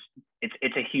because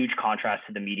it's a huge contrast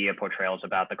to the media portrayals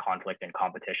about the conflict and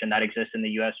competition that exists in the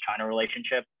US-China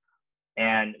relationship.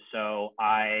 And so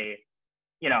I'm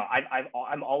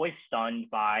always stunned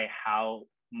by how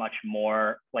much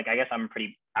more, like, I guess I'm a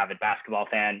pretty avid basketball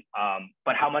fan,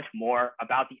 but how much more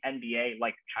about the NBA,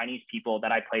 like, Chinese people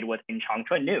that I played with in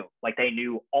Changchun knew. Like, they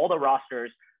knew all the rosters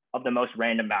of the most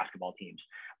random basketball teams.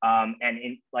 And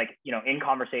in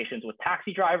conversations with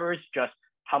taxi drivers, just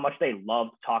how much they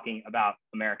loved talking about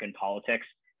American politics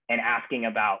and asking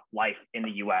about life in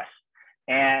the US.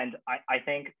 And I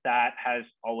think that has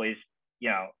always,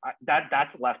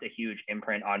 that's left a huge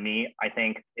imprint on me. I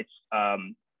think it's,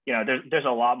 there's a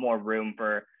lot more room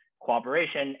for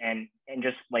cooperation and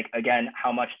just, like, again,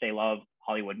 how much they love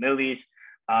Hollywood movies.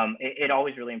 It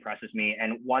always really impresses me.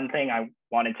 And one thing I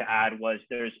wanted to add was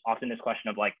there's often this question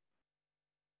of like,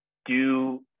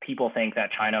 do people think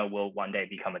that China will one day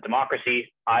become a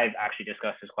democracy? I've actually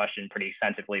discussed this question pretty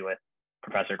extensively with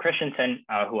Professor Christensen,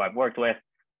 who I've worked with.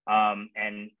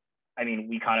 And I mean,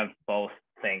 we kind of both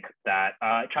think that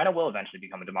China will eventually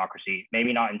become a democracy.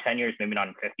 Maybe not in 10 years, maybe not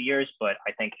in 50 years, but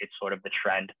I think it's sort of the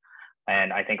trend.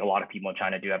 And I think a lot of people in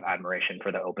China do have admiration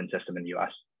for the open system in the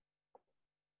US.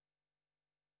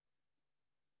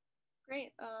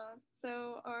 Great.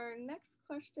 So our next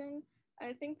question,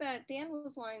 I think that Dan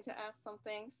was wanting to ask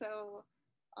something. So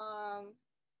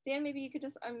Dan, maybe you could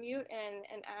just unmute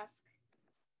and ask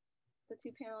the two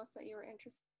panelists that you were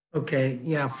interested in. Okay,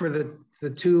 yeah, for the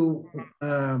two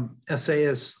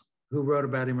essayists who wrote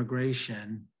about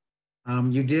immigration,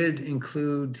 you did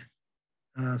include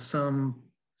some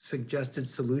suggested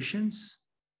solutions.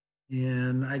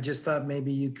 And I just thought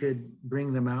maybe you could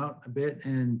bring them out a bit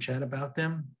and chat about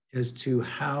them as to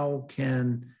how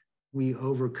can we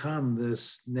overcome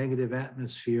this negative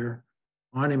atmosphere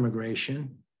on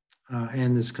immigration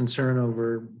and this concern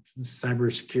over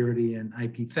cybersecurity and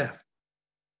IP theft,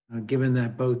 given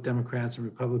that both Democrats and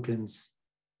Republicans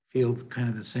feel kind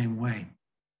of the same way.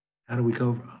 How do we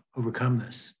overcome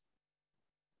this?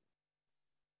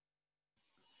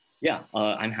 Yeah,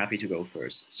 I'm happy to go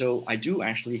first. So I do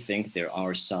actually think there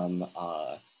are some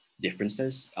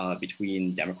differences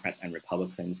between Democrats and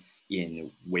Republicans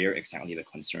in where exactly the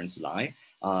concerns lie.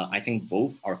 I think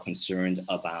both are concerned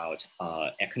about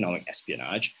economic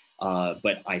espionage,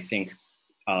 but I think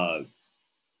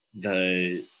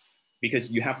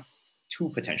because you have two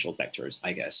potential vectors,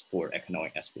 I guess, for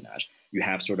economic espionage. You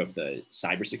have sort of the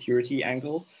cybersecurity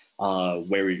angle,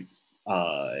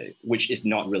 which is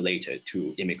not related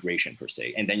to immigration per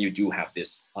se. And then you do have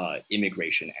this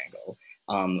immigration angle.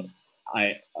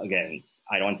 I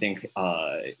don't think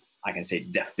I can say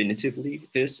definitively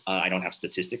this. I don't have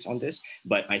statistics on this,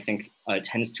 but I think it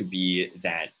tends to be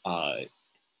that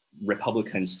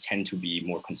Republicans tend to be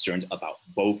more concerned about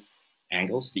both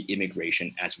angles, the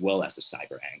immigration as well as the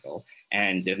cyber angle.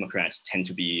 And Democrats tend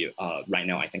to be, right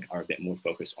now, I think, are a bit more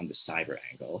focused on the cyber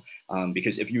angle.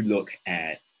 Because if you look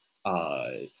at,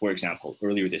 for example,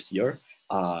 earlier this year,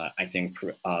 I think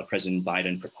President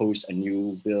Biden proposed a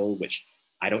new bill, which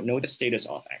I don't know the status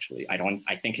of, actually.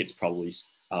 I think it's probably,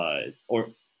 or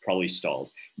probably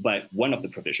stalled. But one of the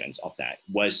provisions of that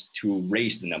was to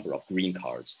raise the number of green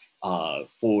cards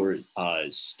for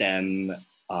STEM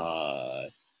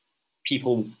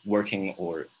people working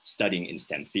or studying in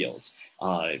STEM fields,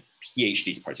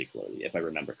 PhDs particularly, if I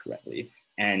remember correctly.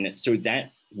 And so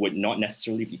that would not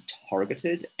necessarily be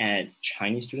targeted at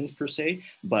Chinese students per se,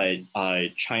 but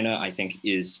China, I think,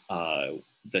 is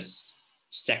the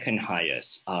second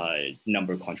highest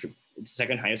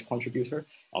contributor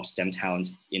of STEM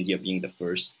talent, India being the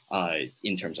first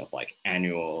in terms of like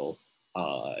annual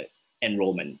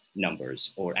enrollment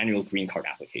numbers or annual green card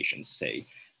applications, say.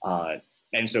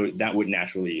 And so that would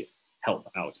naturally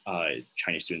help out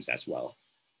Chinese students as well.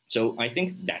 So I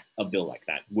think that a bill like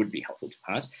that would be helpful to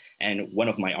pass. And one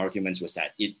of my arguments was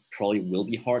that it probably will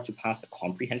be hard to pass a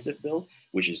comprehensive bill,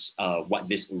 which is what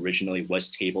this originally was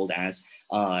tabled as.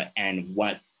 And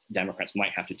what Democrats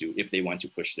might have to do if they want to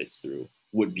push this through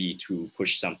would be to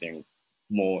push something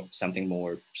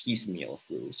more piecemeal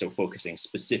through. So focusing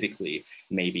specifically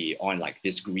maybe on like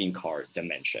this green card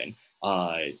dimension.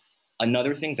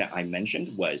 Another thing that I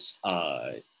mentioned was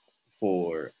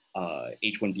for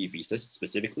H-1B visas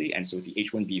specifically. And so the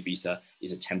H-1B visa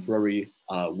is a temporary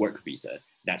work visa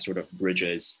that sort of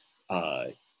bridges,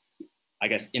 I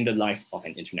guess, in the life of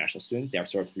an international student, there are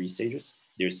sort of three stages.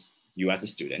 There's you as a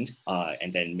student,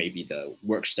 and then maybe the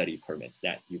work study permits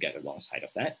that you get alongside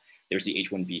of that. There's the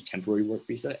H-1B temporary work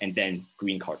visa, and then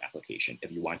green card application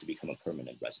if you want to become a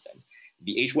permanent resident.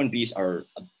 The H-1Bs are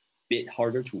a bit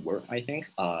harder to work, I think,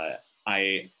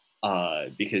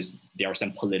 because there are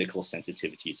some political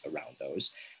sensitivities around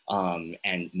those,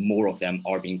 and more of them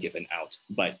are being given out.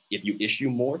 But if you issue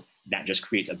more, that just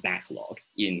creates a backlog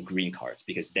in green cards,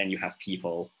 because then you have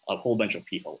people, a whole bunch of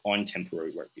people on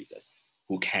temporary work visas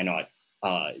who cannot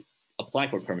apply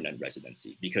for permanent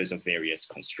residency because of various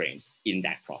constraints in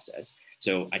that process.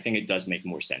 So I think it does make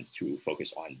more sense to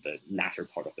focus on the latter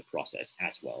part of the process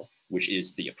as well, which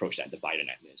is the approach that the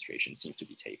Biden administration seems to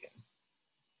be taking.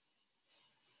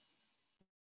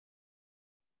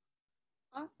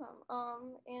 Awesome.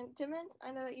 And Jimin,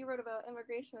 I know that you wrote about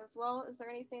immigration as well. Is there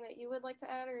anything that you would like to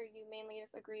add, or you mainly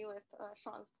just agree with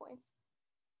Shaun's points?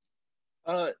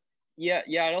 Yeah,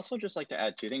 I'd also just like to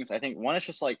add two things. I think one is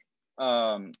just like,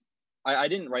 I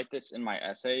didn't write this in my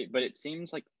essay, but it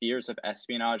seems like fears of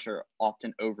espionage are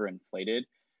often overinflated.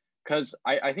 because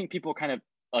I think people kind of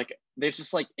like, there's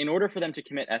just like, in order for them to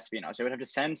commit espionage, they would have to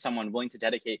send someone willing to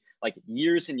dedicate like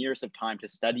years and years of time to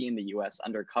study in the US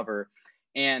undercover.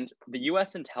 And the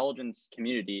US intelligence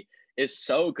community is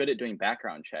so good at doing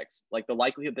background checks. Like the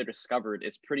likelihood they're discovered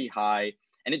is pretty high.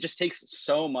 And it just takes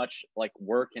so much like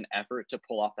work and effort to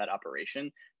pull off that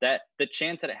operation that the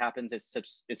chance that it happens is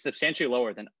substantially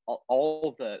lower than all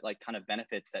of the like kind of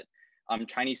benefits that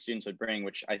Chinese students would bring,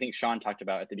 which I think Shaun talked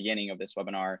about at the beginning of this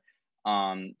webinar.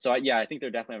 So yeah, I think they're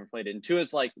definitely overplayed. And two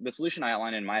is like the solution I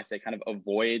outlined in my essay kind of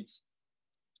avoids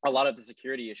a lot of the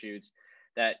security issues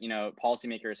that, you know,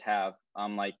 policymakers have.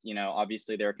 Like, you know,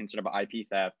 obviously they're concerned about IP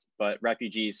theft, but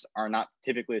refugees are not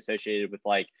typically associated with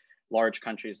like large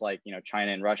countries like, you know,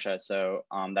 China and Russia. So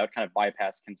that would kind of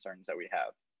bypass concerns that we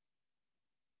have.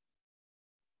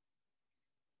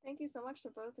 Thank you so much to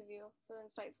both of you for the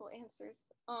insightful answers.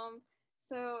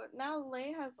 So now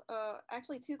Lei has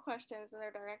actually two questions, and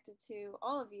they're directed to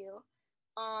all of you.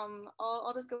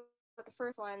 I'll just go with the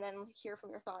first one and then hear from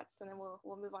your thoughts, and then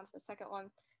we'll move on to the second one.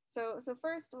 So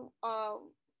first,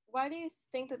 why do you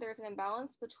think that there's an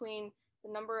imbalance between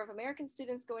the number of American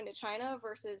students going to China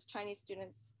versus Chinese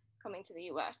students coming to the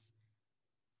US?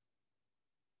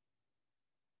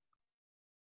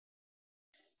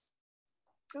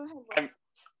 Go ahead.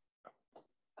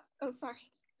 Oh, sorry.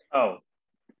 Oh,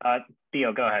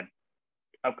 Theo, go ahead.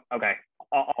 Okay,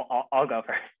 I'll go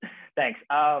first. Thanks.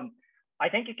 I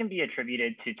think it can be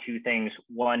attributed to two things.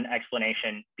 One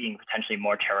explanation being potentially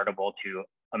more charitable to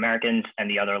Americans and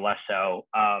the other less so.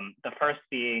 The first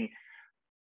being,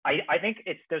 I think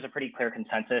there's a pretty clear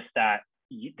consensus that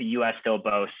the US still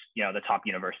boasts, you know, the top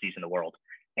universities in the world.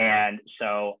 And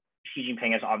so Xi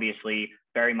Jinping has obviously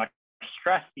very much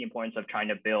stressed the importance of trying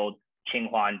to build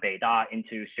Tsinghua and Beida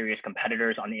into serious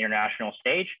competitors on the international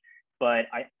stage. But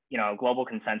you know, global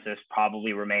consensus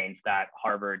probably remains that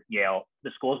Harvard, Yale,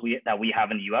 the schools that we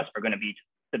have in the US are going to be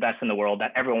the best in the world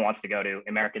that everyone wants to go to,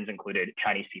 Americans included,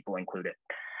 Chinese people included.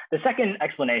 The second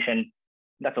explanation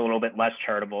that's a little bit less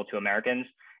charitable to Americans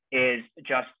is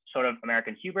just sort of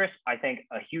American hubris. I think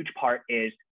a huge part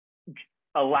is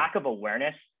a lack of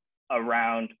awareness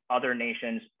around other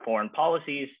nations' foreign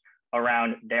policies,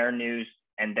 around their news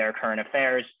and their current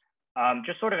affairs,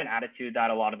 just sort of an attitude that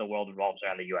a lot of the world revolves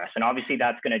around the US. And obviously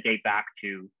that's going to date back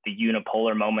to the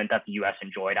unipolar moment that the US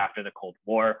enjoyed after the Cold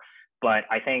War. But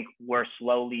I think we're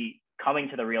slowly coming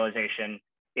to the realization,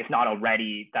 if not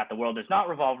already, that the world does not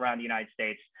revolve around the United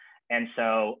States. And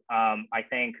so I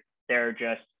think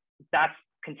that's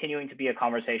continuing to be a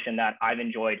conversation that I've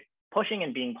enjoyed pushing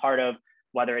and being part of,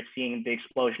 whether it's seeing the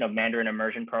explosion of Mandarin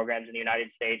immersion programs in the United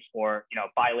States or, you know,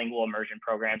 bilingual immersion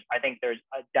programs. I think there's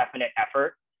a definite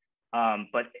effort,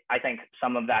 but I think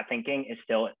some of that thinking is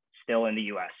still in the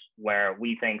US, where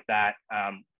we think that,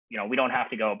 you know, we don't have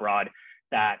to go abroad,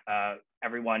 that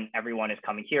everyone is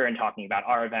coming here and talking about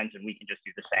our events and we can just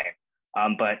do the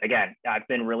same. But again, I've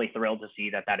been really thrilled to see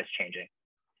that is changing.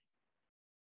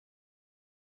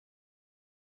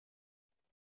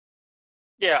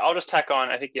 Yeah, I'll just tack on.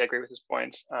 I think I agree with his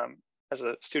points. As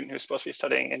a student who's supposed to be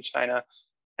studying in China,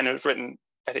 and has written,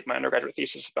 I think, my undergraduate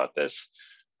thesis about this.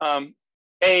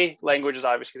 Language is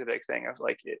obviously the big thing. Of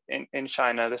like in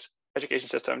China, this education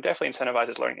system definitely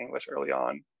incentivizes learning English early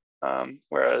on,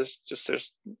 whereas just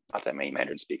there's not that many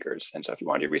Mandarin speakers. And so if you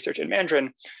want to do research in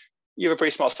Mandarin, you have a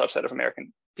pretty small subset of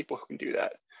American people who can do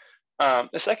that.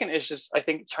 The second is just, I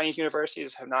think Chinese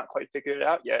universities have not quite figured it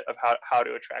out yet of how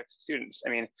to attract students. I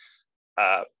mean,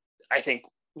 I think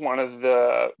one of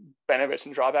the benefits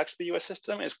and drawbacks of the US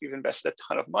system is we've invested a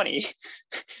ton of money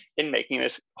in making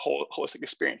this whole holistic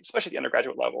experience, especially at the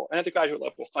undergraduate level. And at the graduate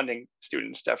level, funding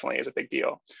students definitely is a big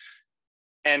deal.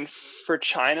 And for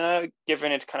China,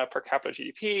 given its kind of per capita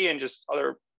GDP and just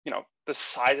other, you know, the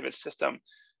size of its system,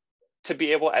 to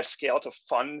be able at scale to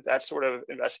fund that sort of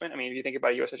investment. I mean, if you think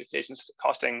about US education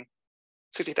costing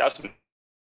 $60,000.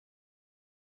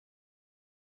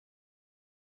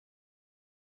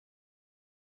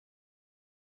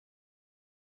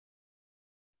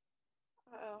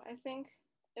 Uh-oh, I think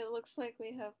it looks like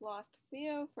we have lost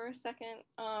Theo for a second.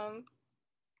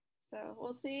 So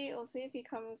we'll see if he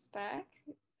comes back.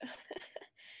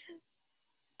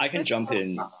 I can jump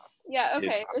in. Yeah,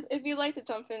 okay. If you'd like to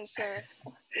jump in, sure.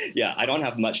 Yeah, I don't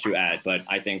have much to add, but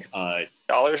I think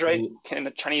dollars, right? In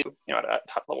the Chinese, you know, at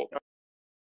top level.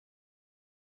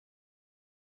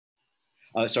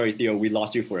 Sorry, Theo, we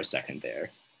lost you for a second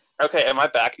there. Okay, am I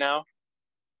back now?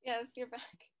 Yes, you're back.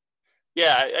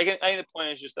 Yeah, I think the point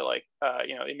is just that, like,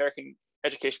 you know, the American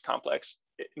education complex,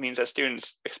 it means that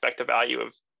students expect a value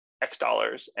of X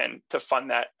dollars, and to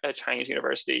fund that at a Chinese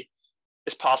university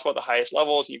is possible at the highest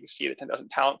levels. You can see the 10,000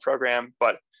 talent program,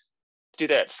 but to do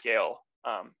that at scale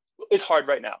is hard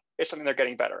right now. It's something they're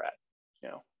getting better at, you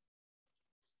know.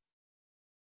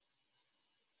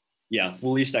 Yeah,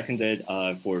 fully seconded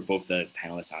for both the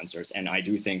panelists' answers. And I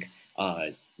do think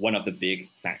one of the big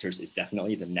factors is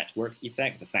definitely the network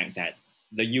effect, the fact that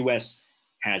the US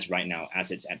has right now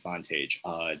as its advantage,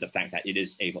 the fact that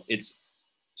it's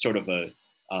sort of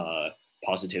a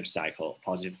positive cycle,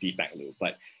 positive feedback loop.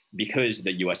 But because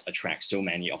the US attracts so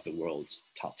many of the world's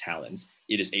top talents,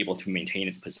 it is able to maintain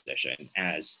its position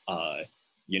as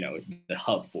the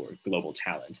hub for global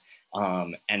talent.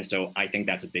 And so I think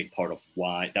that's a big part of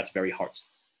why that's very hard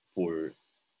for,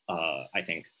 I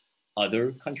think,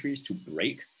 other countries to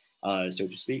break, so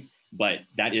to speak. But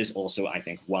that is also, I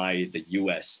think, why the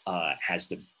US has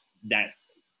the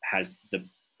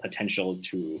potential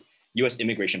to, US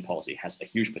immigration policy has a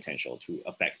huge potential to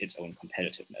affect its own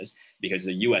competitiveness, because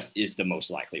the US is the most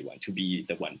likely one to be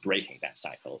the one breaking that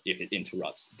cycle if it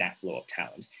interrupts that flow of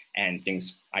talent. And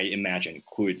things, I imagine,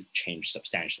 could change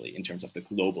substantially in terms of the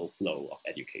global flow of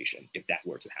education if that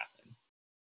were to happen.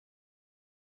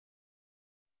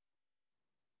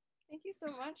 Thank you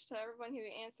so much to everyone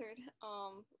who answered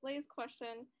Leigh's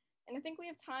question. And I think we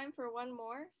have time for one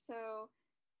more. So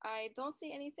I don't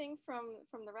see anything from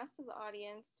the rest of the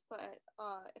audience, but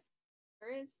if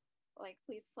there is,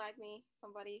 please flag me,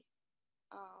 somebody.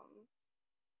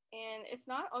 And if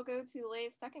not, I'll go to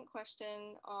Leigh's second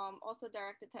question, also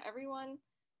directed to everyone.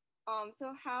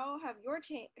 So how have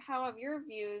your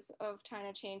views of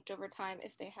China changed over time,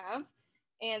 if they have?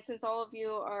 And since all of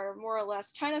you are more or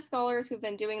less China scholars who've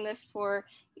been doing this for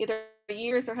either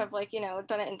years or have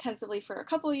done it intensively for a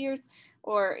couple of years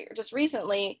or just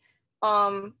recently,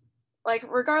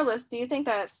 regardless, do you think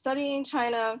that studying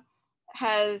China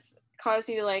has caused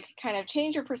you to kind of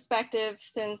change your perspective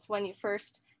since when you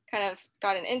first kind of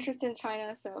got an interest in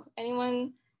China? So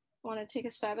anyone want to take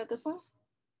a stab at this one?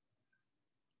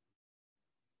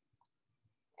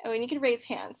 Oh, and you can raise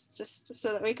hands just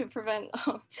so that we could prevent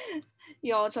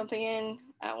you all jumping in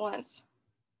at once.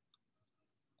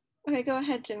 Okay, go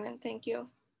ahead, Jimin. Thank you.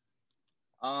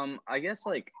 I guess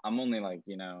I'm only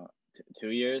 2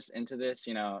 years into this,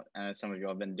 and some of you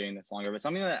have been doing this longer, but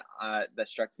something that that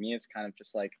struck me is kind of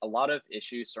just a lot of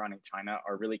issues surrounding China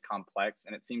are really complex,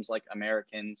 and it seems like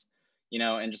Americans,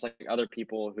 and just other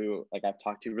people who I've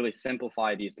talked to really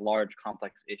simplify these large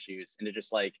complex issues and to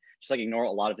just ignore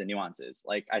a lot of the nuances.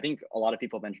 I think a lot of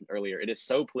people mentioned earlier, it is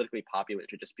so politically popular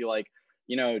to just be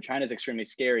China's extremely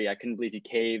scary. I couldn't believe he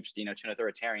caved, to an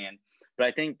authoritarian. But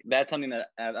I think that's something that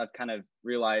I've kind of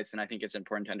realized, and I think it's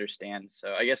important to understand.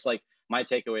 So I guess my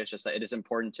takeaway is just that it is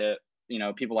important to,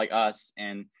 people like us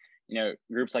and,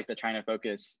 groups like the China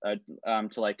Focus to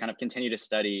kind of continue to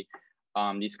study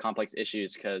these complex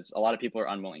issues, because a lot of people are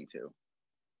unwilling to.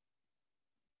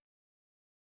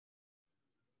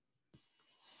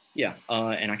 Yeah,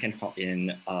 and I can hop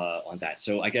in on that.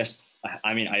 So I guess,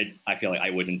 I feel like I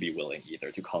wouldn't be willing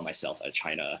either to call myself a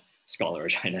China scholar or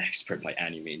China expert by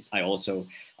any means. I also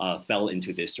fell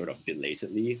into this sort of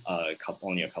belatedly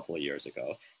only a couple of years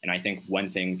ago. And I think one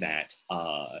thing that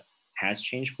has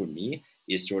changed for me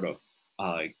is sort of,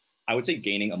 I would say,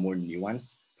 gaining a more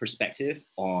nuanced perspective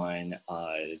on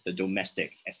the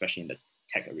domestic, especially in the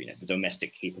tech arena, the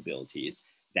domestic capabilities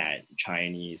that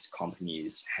Chinese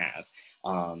companies have.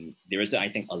 There is, I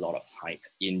think, a lot of hype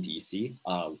in DC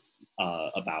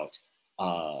about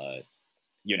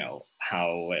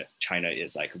how China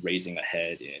is racing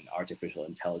ahead in artificial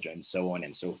intelligence, so on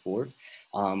and so forth,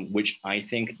 which I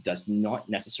think does not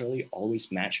necessarily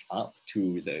always match up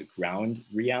to the ground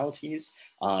realities,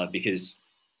 because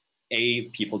A,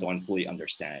 people don't fully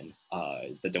understand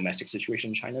the domestic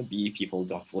situation in China. B, people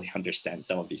don't fully understand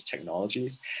some of these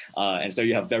technologies. And so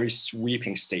you have very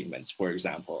sweeping statements, for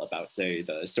example, about, say,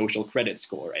 the social credit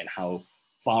score and how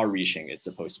far-reaching it's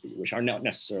supposed to be, which are not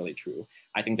necessarily true.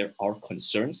 I think there are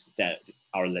concerns that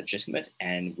are legitimate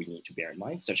and we need to bear in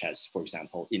mind, such as, for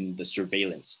example, in the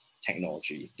surveillance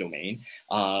technology domain.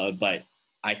 But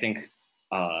I think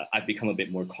I've become a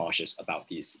bit more cautious about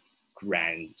these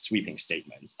grand sweeping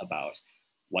statements about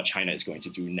what China is going to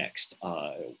do next,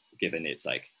 given its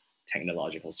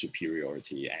technological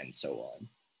superiority and so on.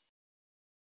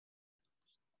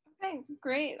 Okay,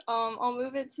 great. I'll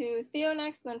move it to Theo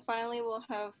next, and then finally we'll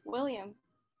have William.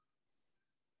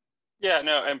 Yeah,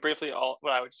 no, and briefly,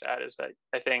 what I would just add is that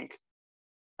I think,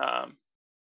 I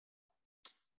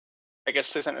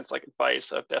guess the sentence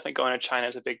advice of definitely going to China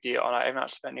is a big deal, and I have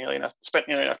not spent nearly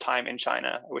enough time in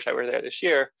China. I wish I were there this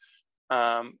year,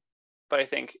 but I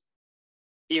think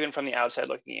even from the outside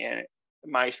looking in,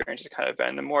 my experience has kind of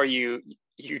been, the more you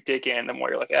dig in, the more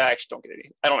you're like, I actually don't get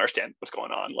it. I don't understand what's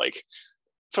going on. Like,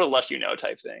 sort of less you know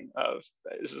type thing of,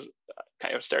 this is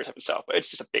kind of a stereotype itself, but it's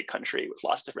just a big country with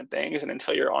lots of different things. And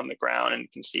until you're on the ground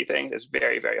and can see things, it's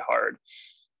very, very hard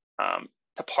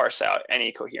to parse out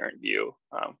any coherent view,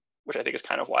 which I think is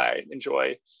kind of why I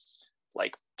enjoy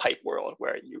like pipe world,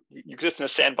 where you exist in a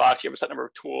sandbox, you have a set number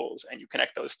of tools and you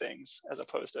connect those things, as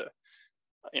opposed to,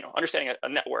 understanding a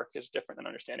network is different than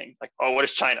understanding like, oh, what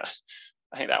is China?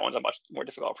 I think that one's a much more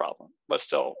difficult problem, but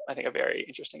still, I think a very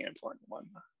interesting and important one,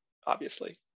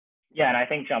 obviously. Yeah, and I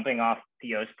think jumping off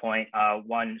Theo's point,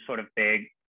 one sort of big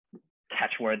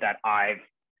catchword that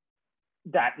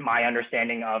my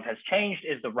understanding of has changed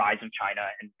is the rise of China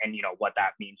and what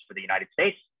that means for the United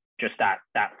States, just that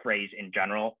phrase in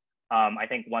general. I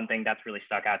think one thing that's really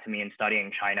stuck out to me in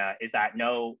studying China is that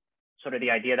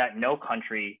the idea that no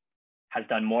country has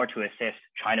done more to assist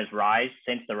China's rise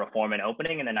since the reform and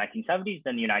opening in the 1970s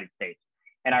than the United States.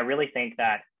 And I really think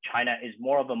that China is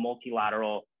more of a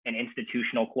multilateral and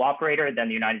institutional cooperator than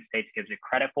the United States gives it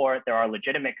credit for. There are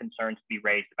legitimate concerns to be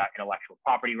raised about intellectual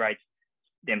property rights,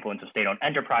 the influence of state-owned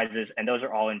enterprises, and those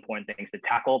are all important things to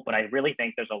tackle. But I really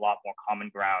think there's a lot more common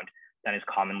ground than is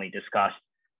commonly discussed.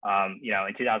 In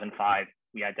 2005,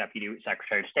 we had Deputy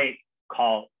Secretary of State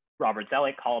Robert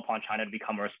Zoellick call upon China to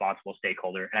become a responsible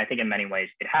stakeholder. And I think in many ways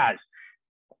it has.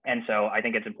 And so I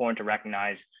think it's important to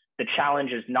recognize the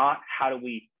challenge is not how do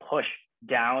we push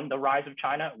down the rise of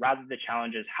China, rather the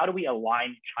challenge is how do we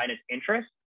align China's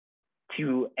interests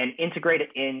and integrate it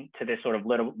into this sort of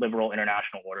liberal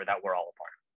international order that we're all a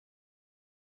part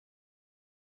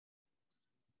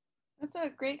of. That's a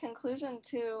great conclusion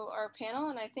to our panel.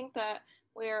 And I think that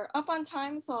we're up on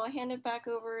time, so I'll hand it back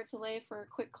over to Lei for a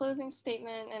quick closing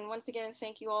statement. And once again,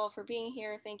 thank you all for being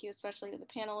here. Thank you especially to the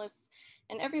panelists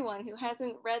and everyone who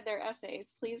hasn't read their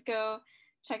essays. Please go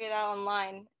check it out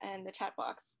online in the chat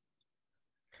box.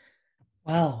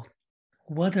 Wow,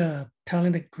 what a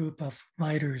talented group of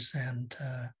writers and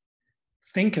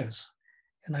thinkers.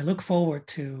 And I look forward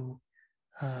to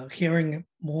hearing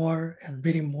more and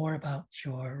reading more about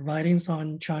your writings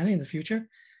on China in the future.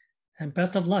 And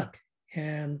best of luck.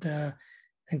 And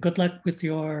good luck with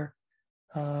your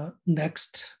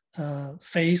next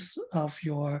phase of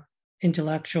your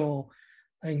intellectual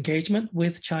engagement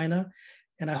with China.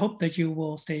 And I hope that you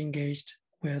will stay engaged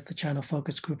with the China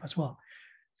Focus Group as well.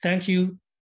 Thank you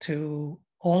to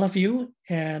all of you.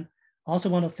 And also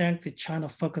want to thank the China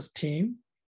Focus team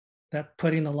that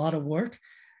put in a lot of work.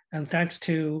 And thanks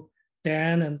to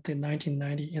Dan and the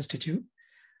 1990 Institute.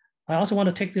 I also want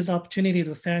to take this opportunity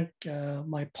to thank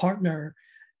my partner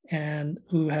and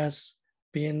who has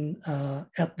been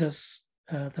at this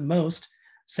the most,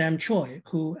 Sam Choi,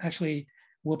 who actually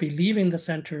will be leaving the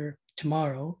center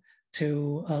tomorrow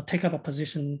to take up a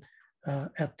position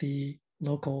at the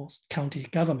local county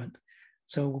government.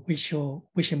 So we shall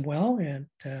wish him well and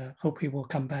hope he will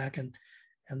come back and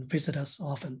visit us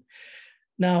often.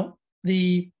 Now,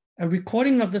 a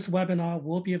recording of this webinar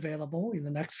will be available in the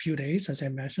next few days, as I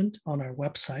mentioned, on our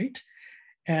website.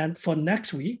 And for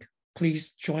next week,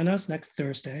 please join us next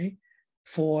Thursday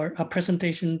for a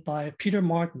presentation by Peter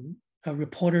Martin, a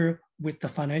reporter with the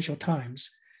Financial Times,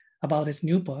 about his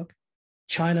new book,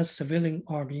 China's Civilian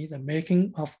Army, The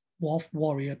Making of Wolf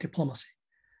Warrior Diplomacy.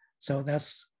 So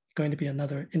that's going to be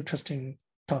another interesting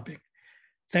topic.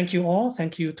 Thank you all.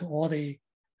 Thank you to all the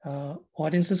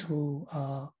audiences who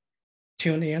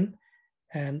tune in,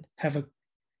 and have a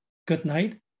good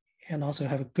night, and also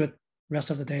have a good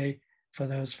rest of the day for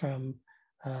those for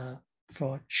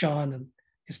Shaun and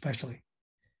especially.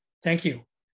 Thank you.